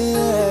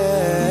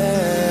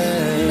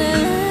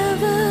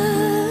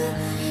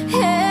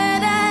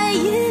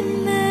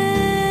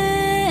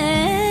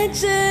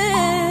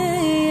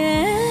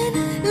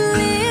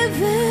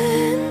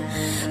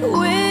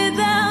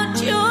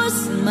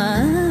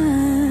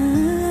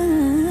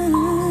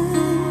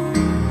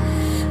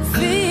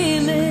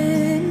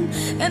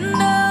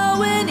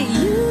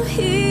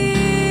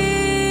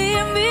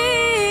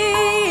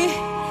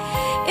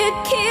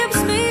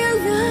 Keeps me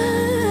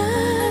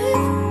alive.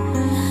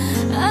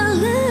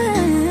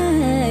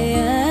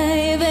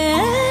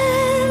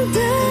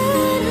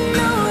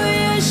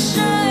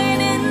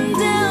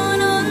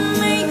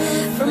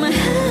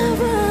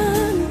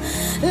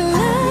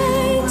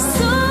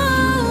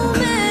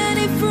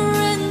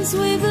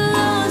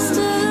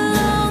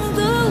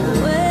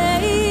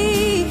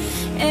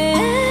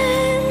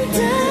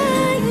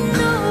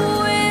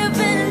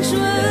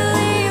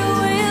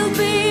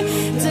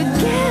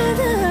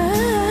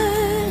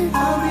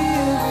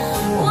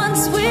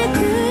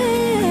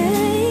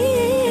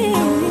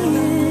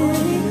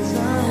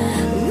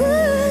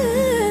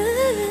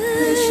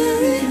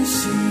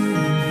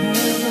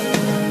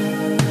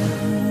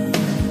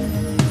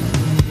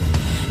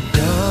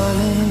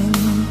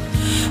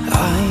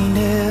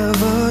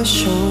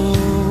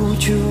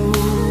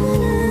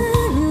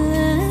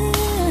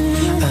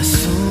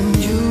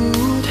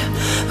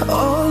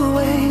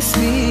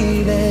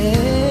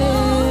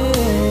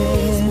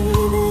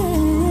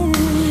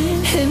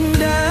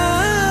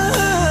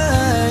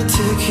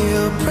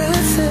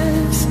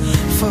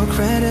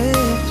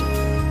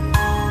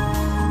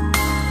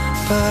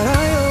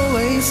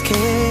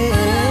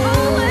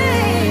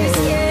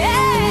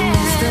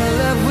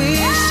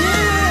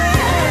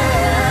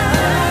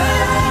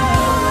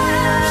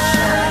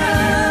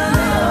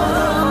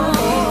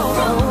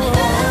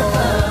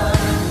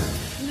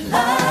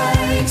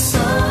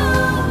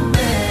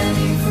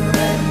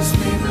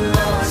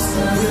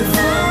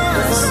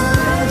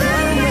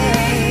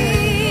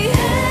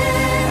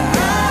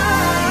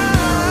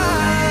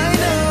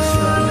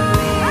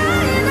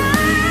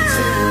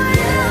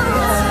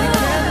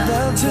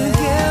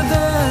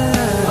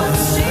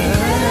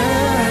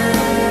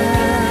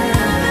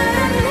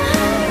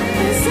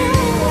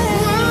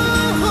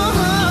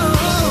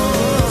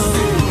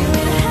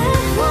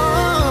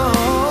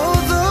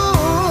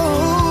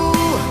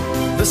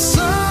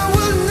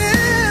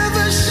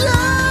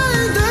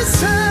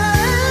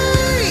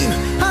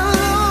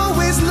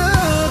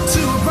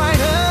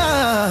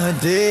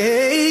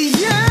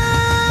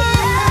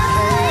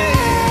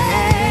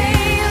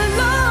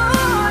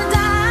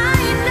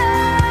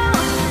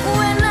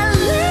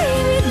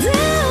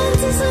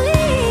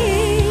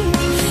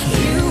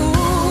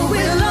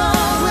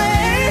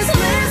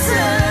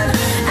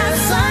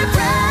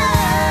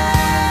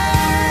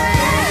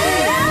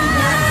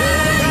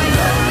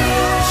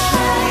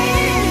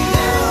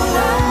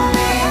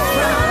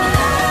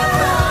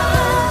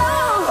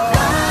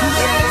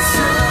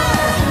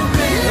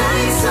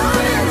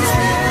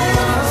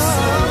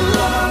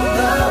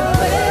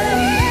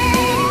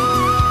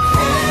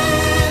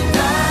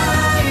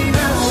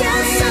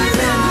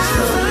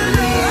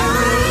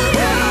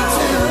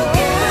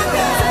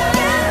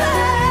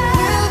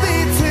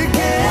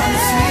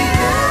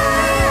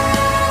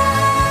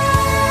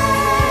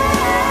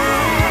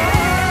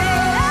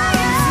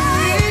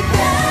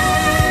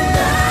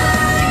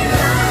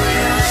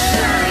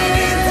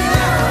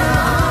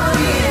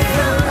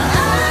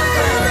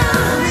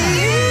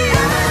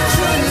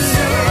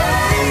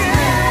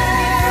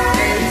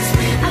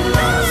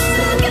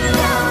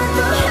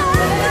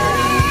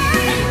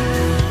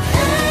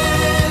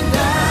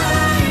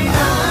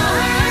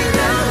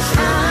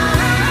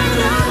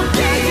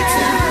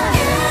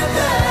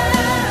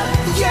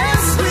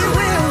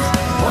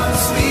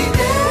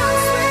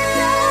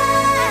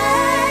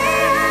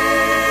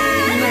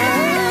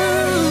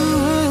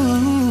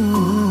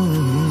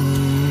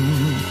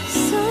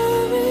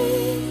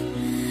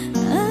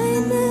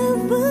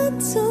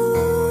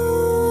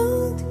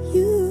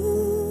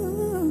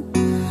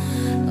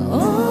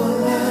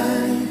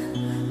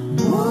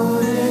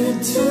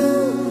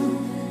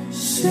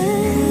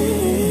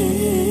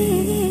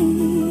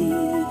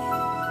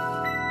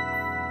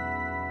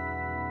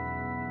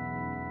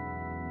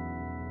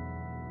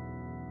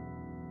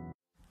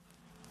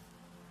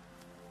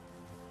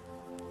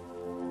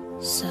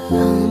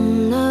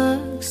 Saan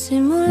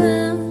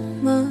nagsimulang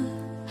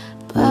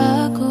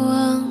magbago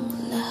ang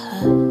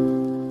lahat?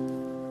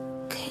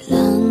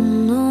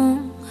 Kailan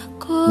nung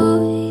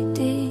ako'y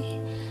di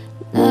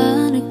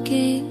na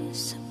naging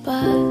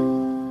sapat?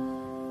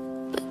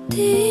 Ba't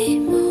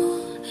di mo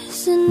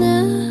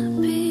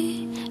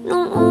sinabi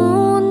nung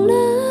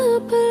una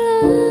pa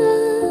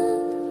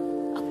lang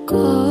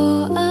ako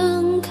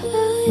ang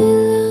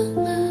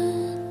kailangan,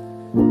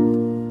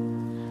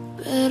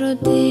 pero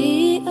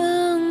di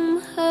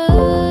ang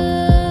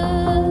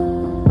mahal?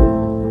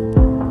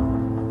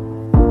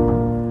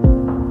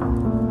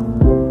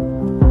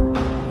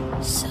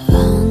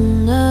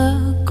 Saan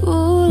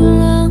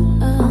nagkulang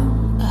ang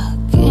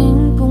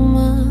aking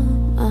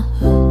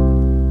pagmamahal?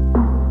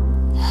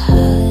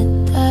 Lahat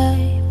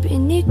ay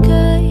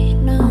binigay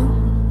ng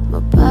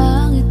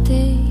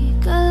mapangiti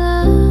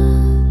ka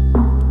lang.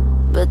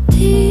 Ba't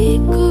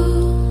di ko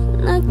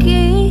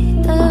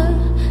nakita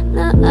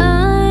na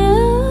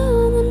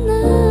ayaw mo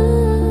na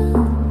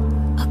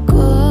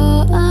ako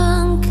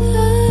ang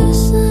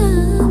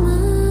kasama,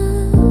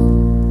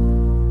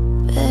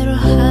 pero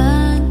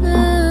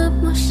hanap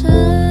mo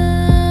siya?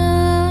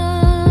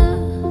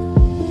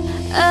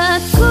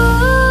 At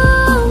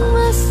kung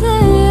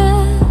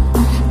masaya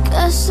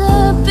ka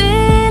sa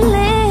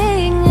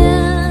piling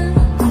niya,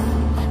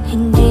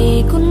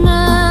 hindi ko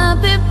na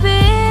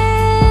pipilit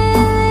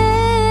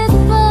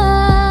pa.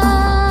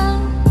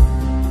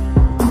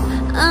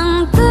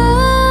 Ang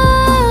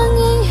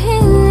tanging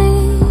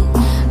hiling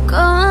ko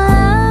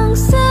lang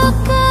sa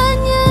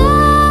kanya,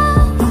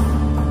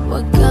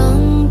 huwag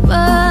kang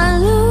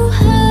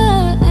paluhain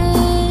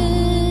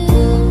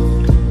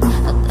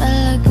at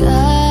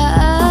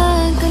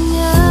alagaan ka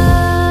niya.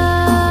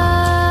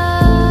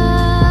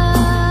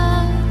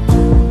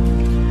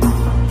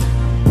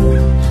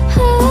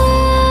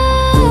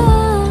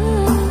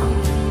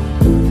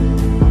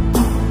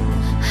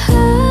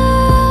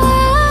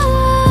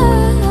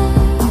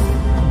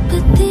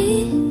 Ba't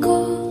di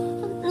ko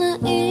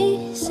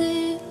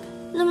naisip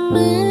na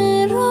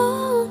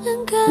merong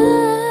hanggan?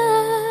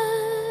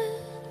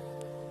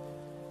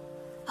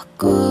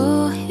 Ako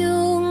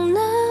yung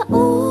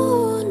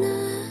nauna,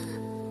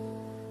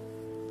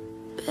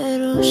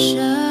 pero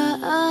siya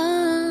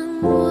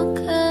ang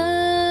wakas.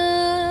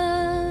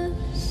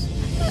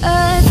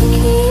 At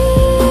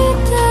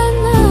kita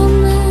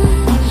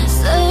naman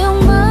sa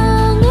iyong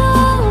mga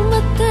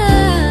mata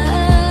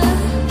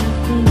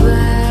kung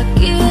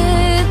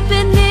bakit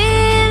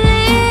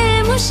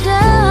pinili mo siya.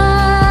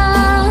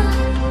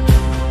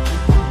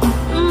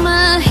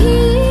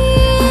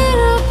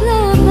 Mahirap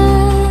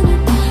naman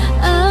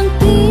ang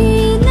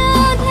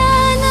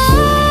tinadhana,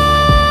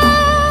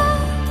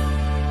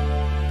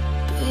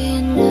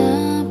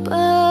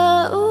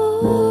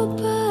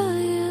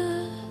 pinapaubaya,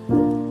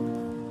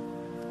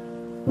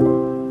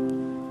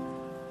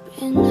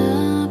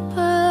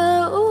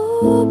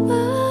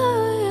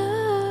 pinapaubaya,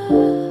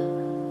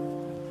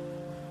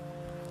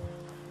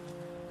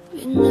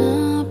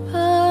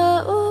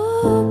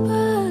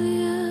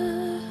 pinapaubaya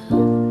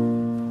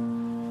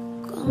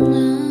kung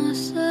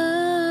nasa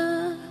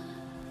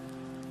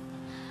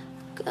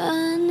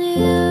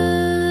kanya.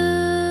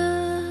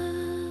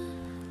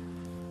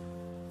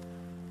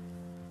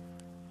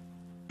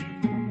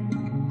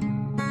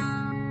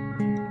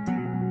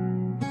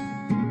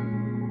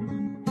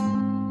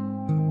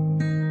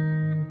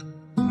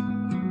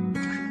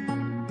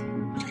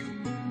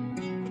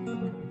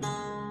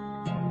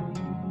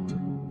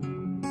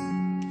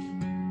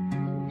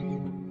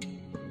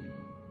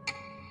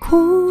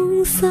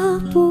 Kung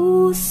sa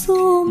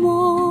puso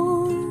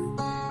mo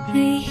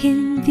ay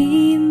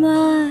hindi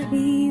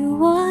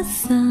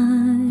maiwasan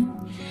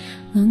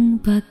ang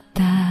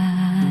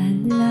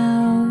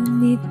pagdalaw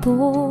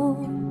nito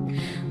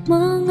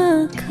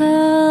mga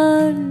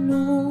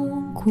kalungkutan,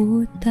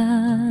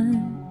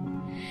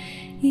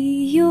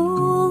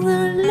 iyong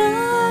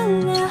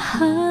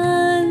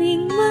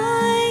alalahaning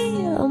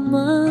may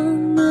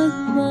amang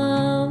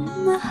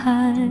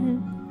nagmamahal,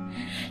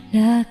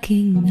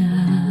 laging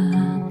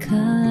nakamasid,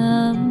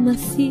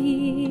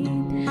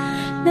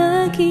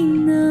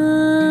 laging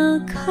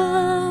nakabantay.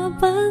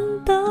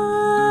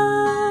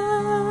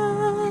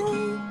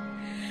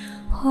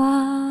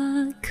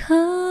 Huwag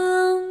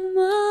kang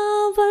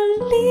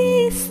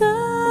mabalisa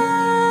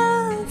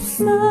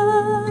sa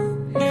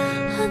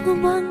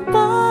anumang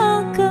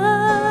bagay.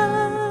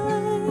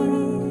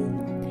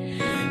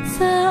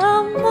 Sa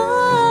Ama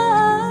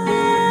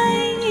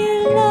ay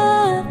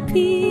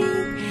ilapit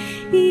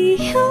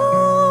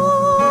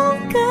iyong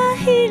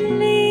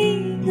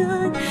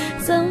kahilingan,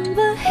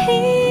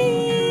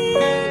 sambahin,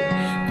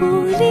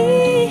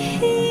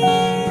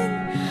 purihin,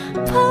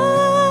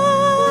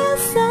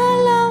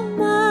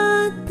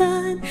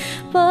 pasalamatan,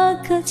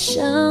 pagkat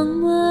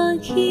siyang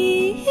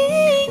maghihingan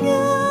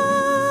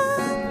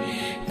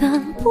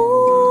ng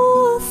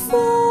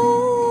puso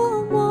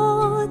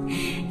mo't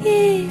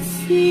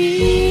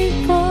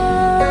isipan.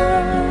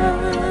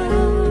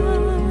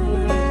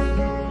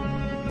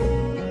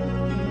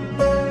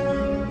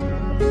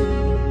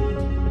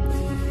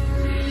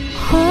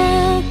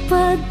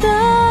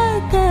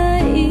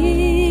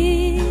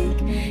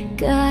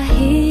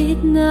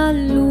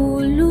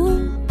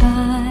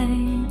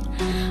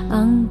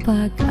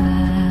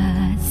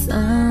 pag-asang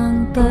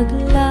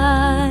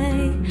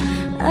taglay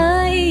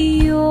ay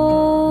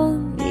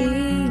iyong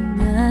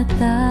ingatan.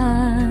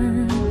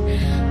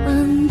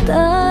 Ang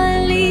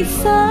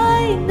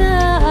talisay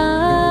na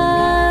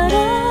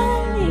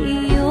aral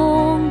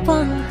iyong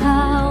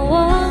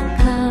panghawakan.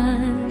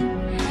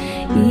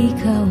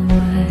 Ikaw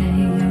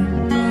ay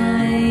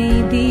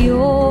may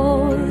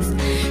Diyos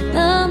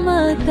na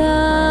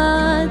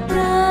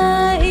matataingan.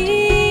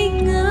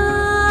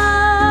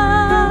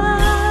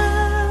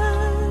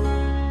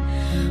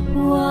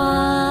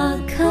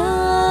 Huwag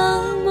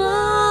kang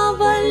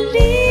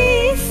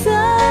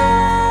mabalisa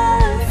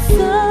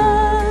sa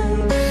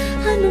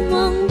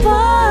anumang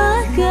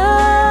bagay.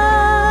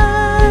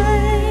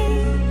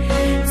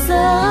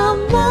 Sa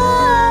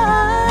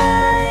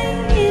may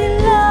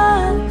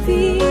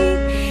ilapit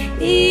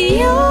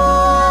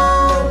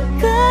iyong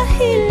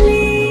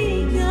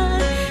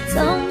kahilingan.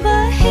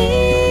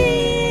 Sambahin,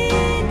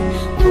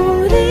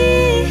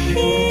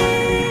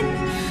 purihin,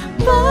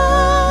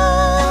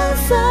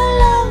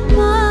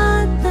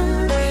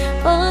 pasalamatan,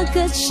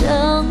 pagkat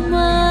siyang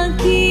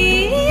mag-iingat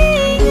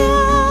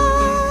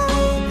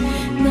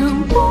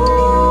ng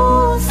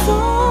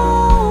puso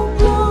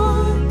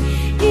mong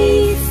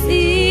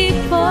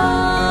isipan.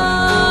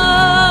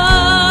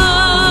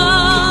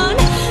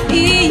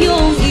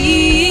 Iyong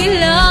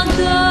ilagak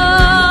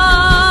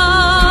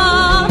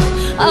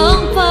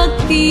ang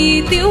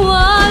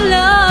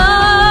pagtitiwala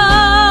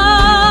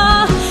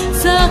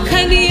sa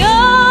Kanya.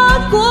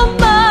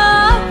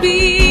 Kumapit,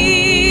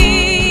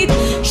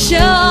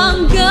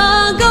 siyang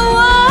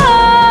gagawa.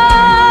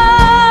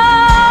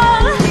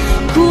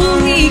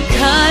 Kung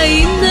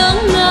ika'y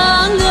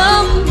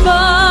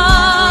nangangamba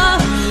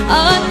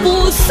at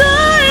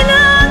puso'y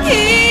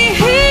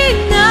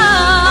nanghihina,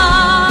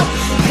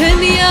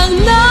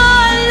 Kaniyang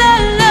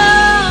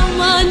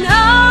nalalaman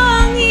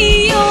ang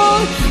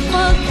iyong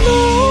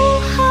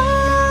magluha.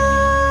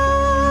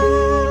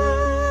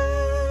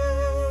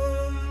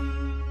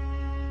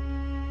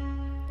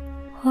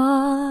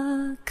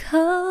 Huwag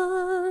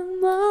kang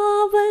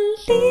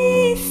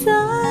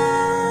mabalisa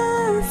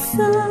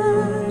sa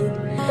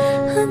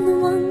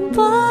anumang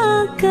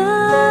bagay.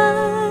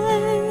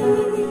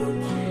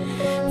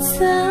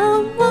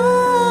 Sa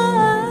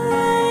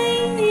may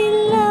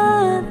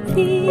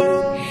ilapit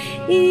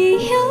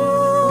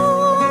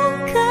iyong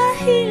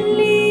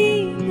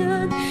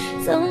kahilingan.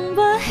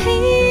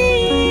 Sambahin,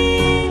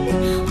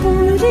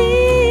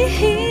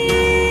 purihin,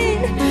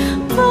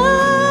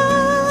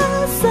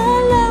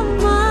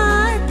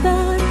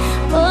 pasalamatan,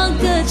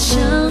 pagkat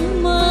siyang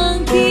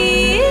mag-iingat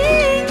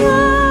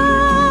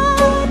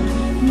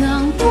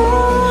ng puso.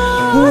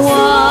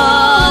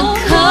 Huwag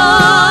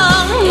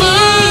kang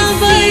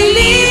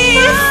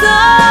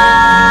mabalisa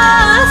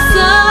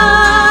sa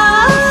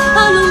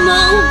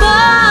anumang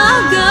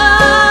bagay.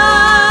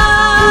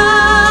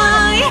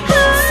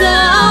 Sa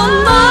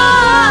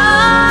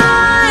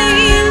may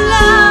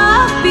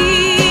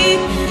ilapit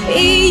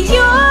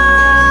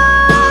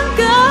iyong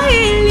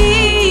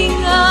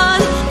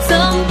kahilingan.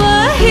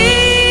 Sambahin,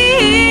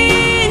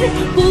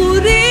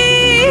 purihin,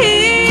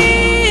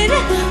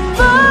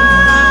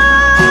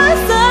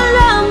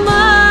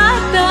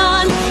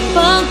 pasalamatan,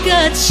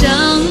 pagkat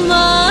siyang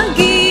mag-iingat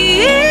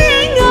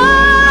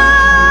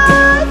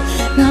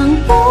ng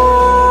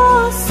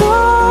puso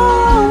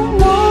mong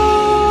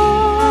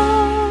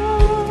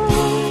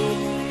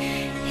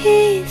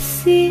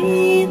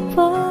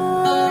isipan.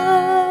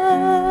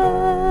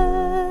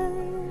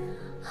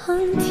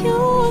 Ang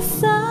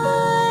Diyos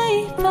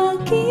ay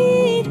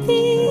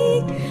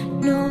pag-ibig,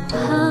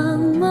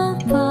 lubhang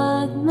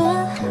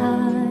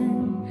mapagmahal.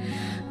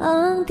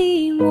 Ang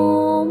di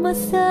mo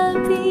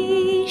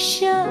masabi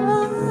siya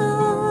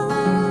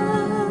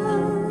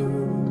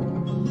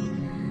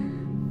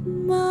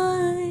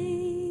may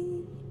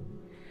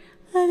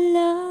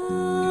alam.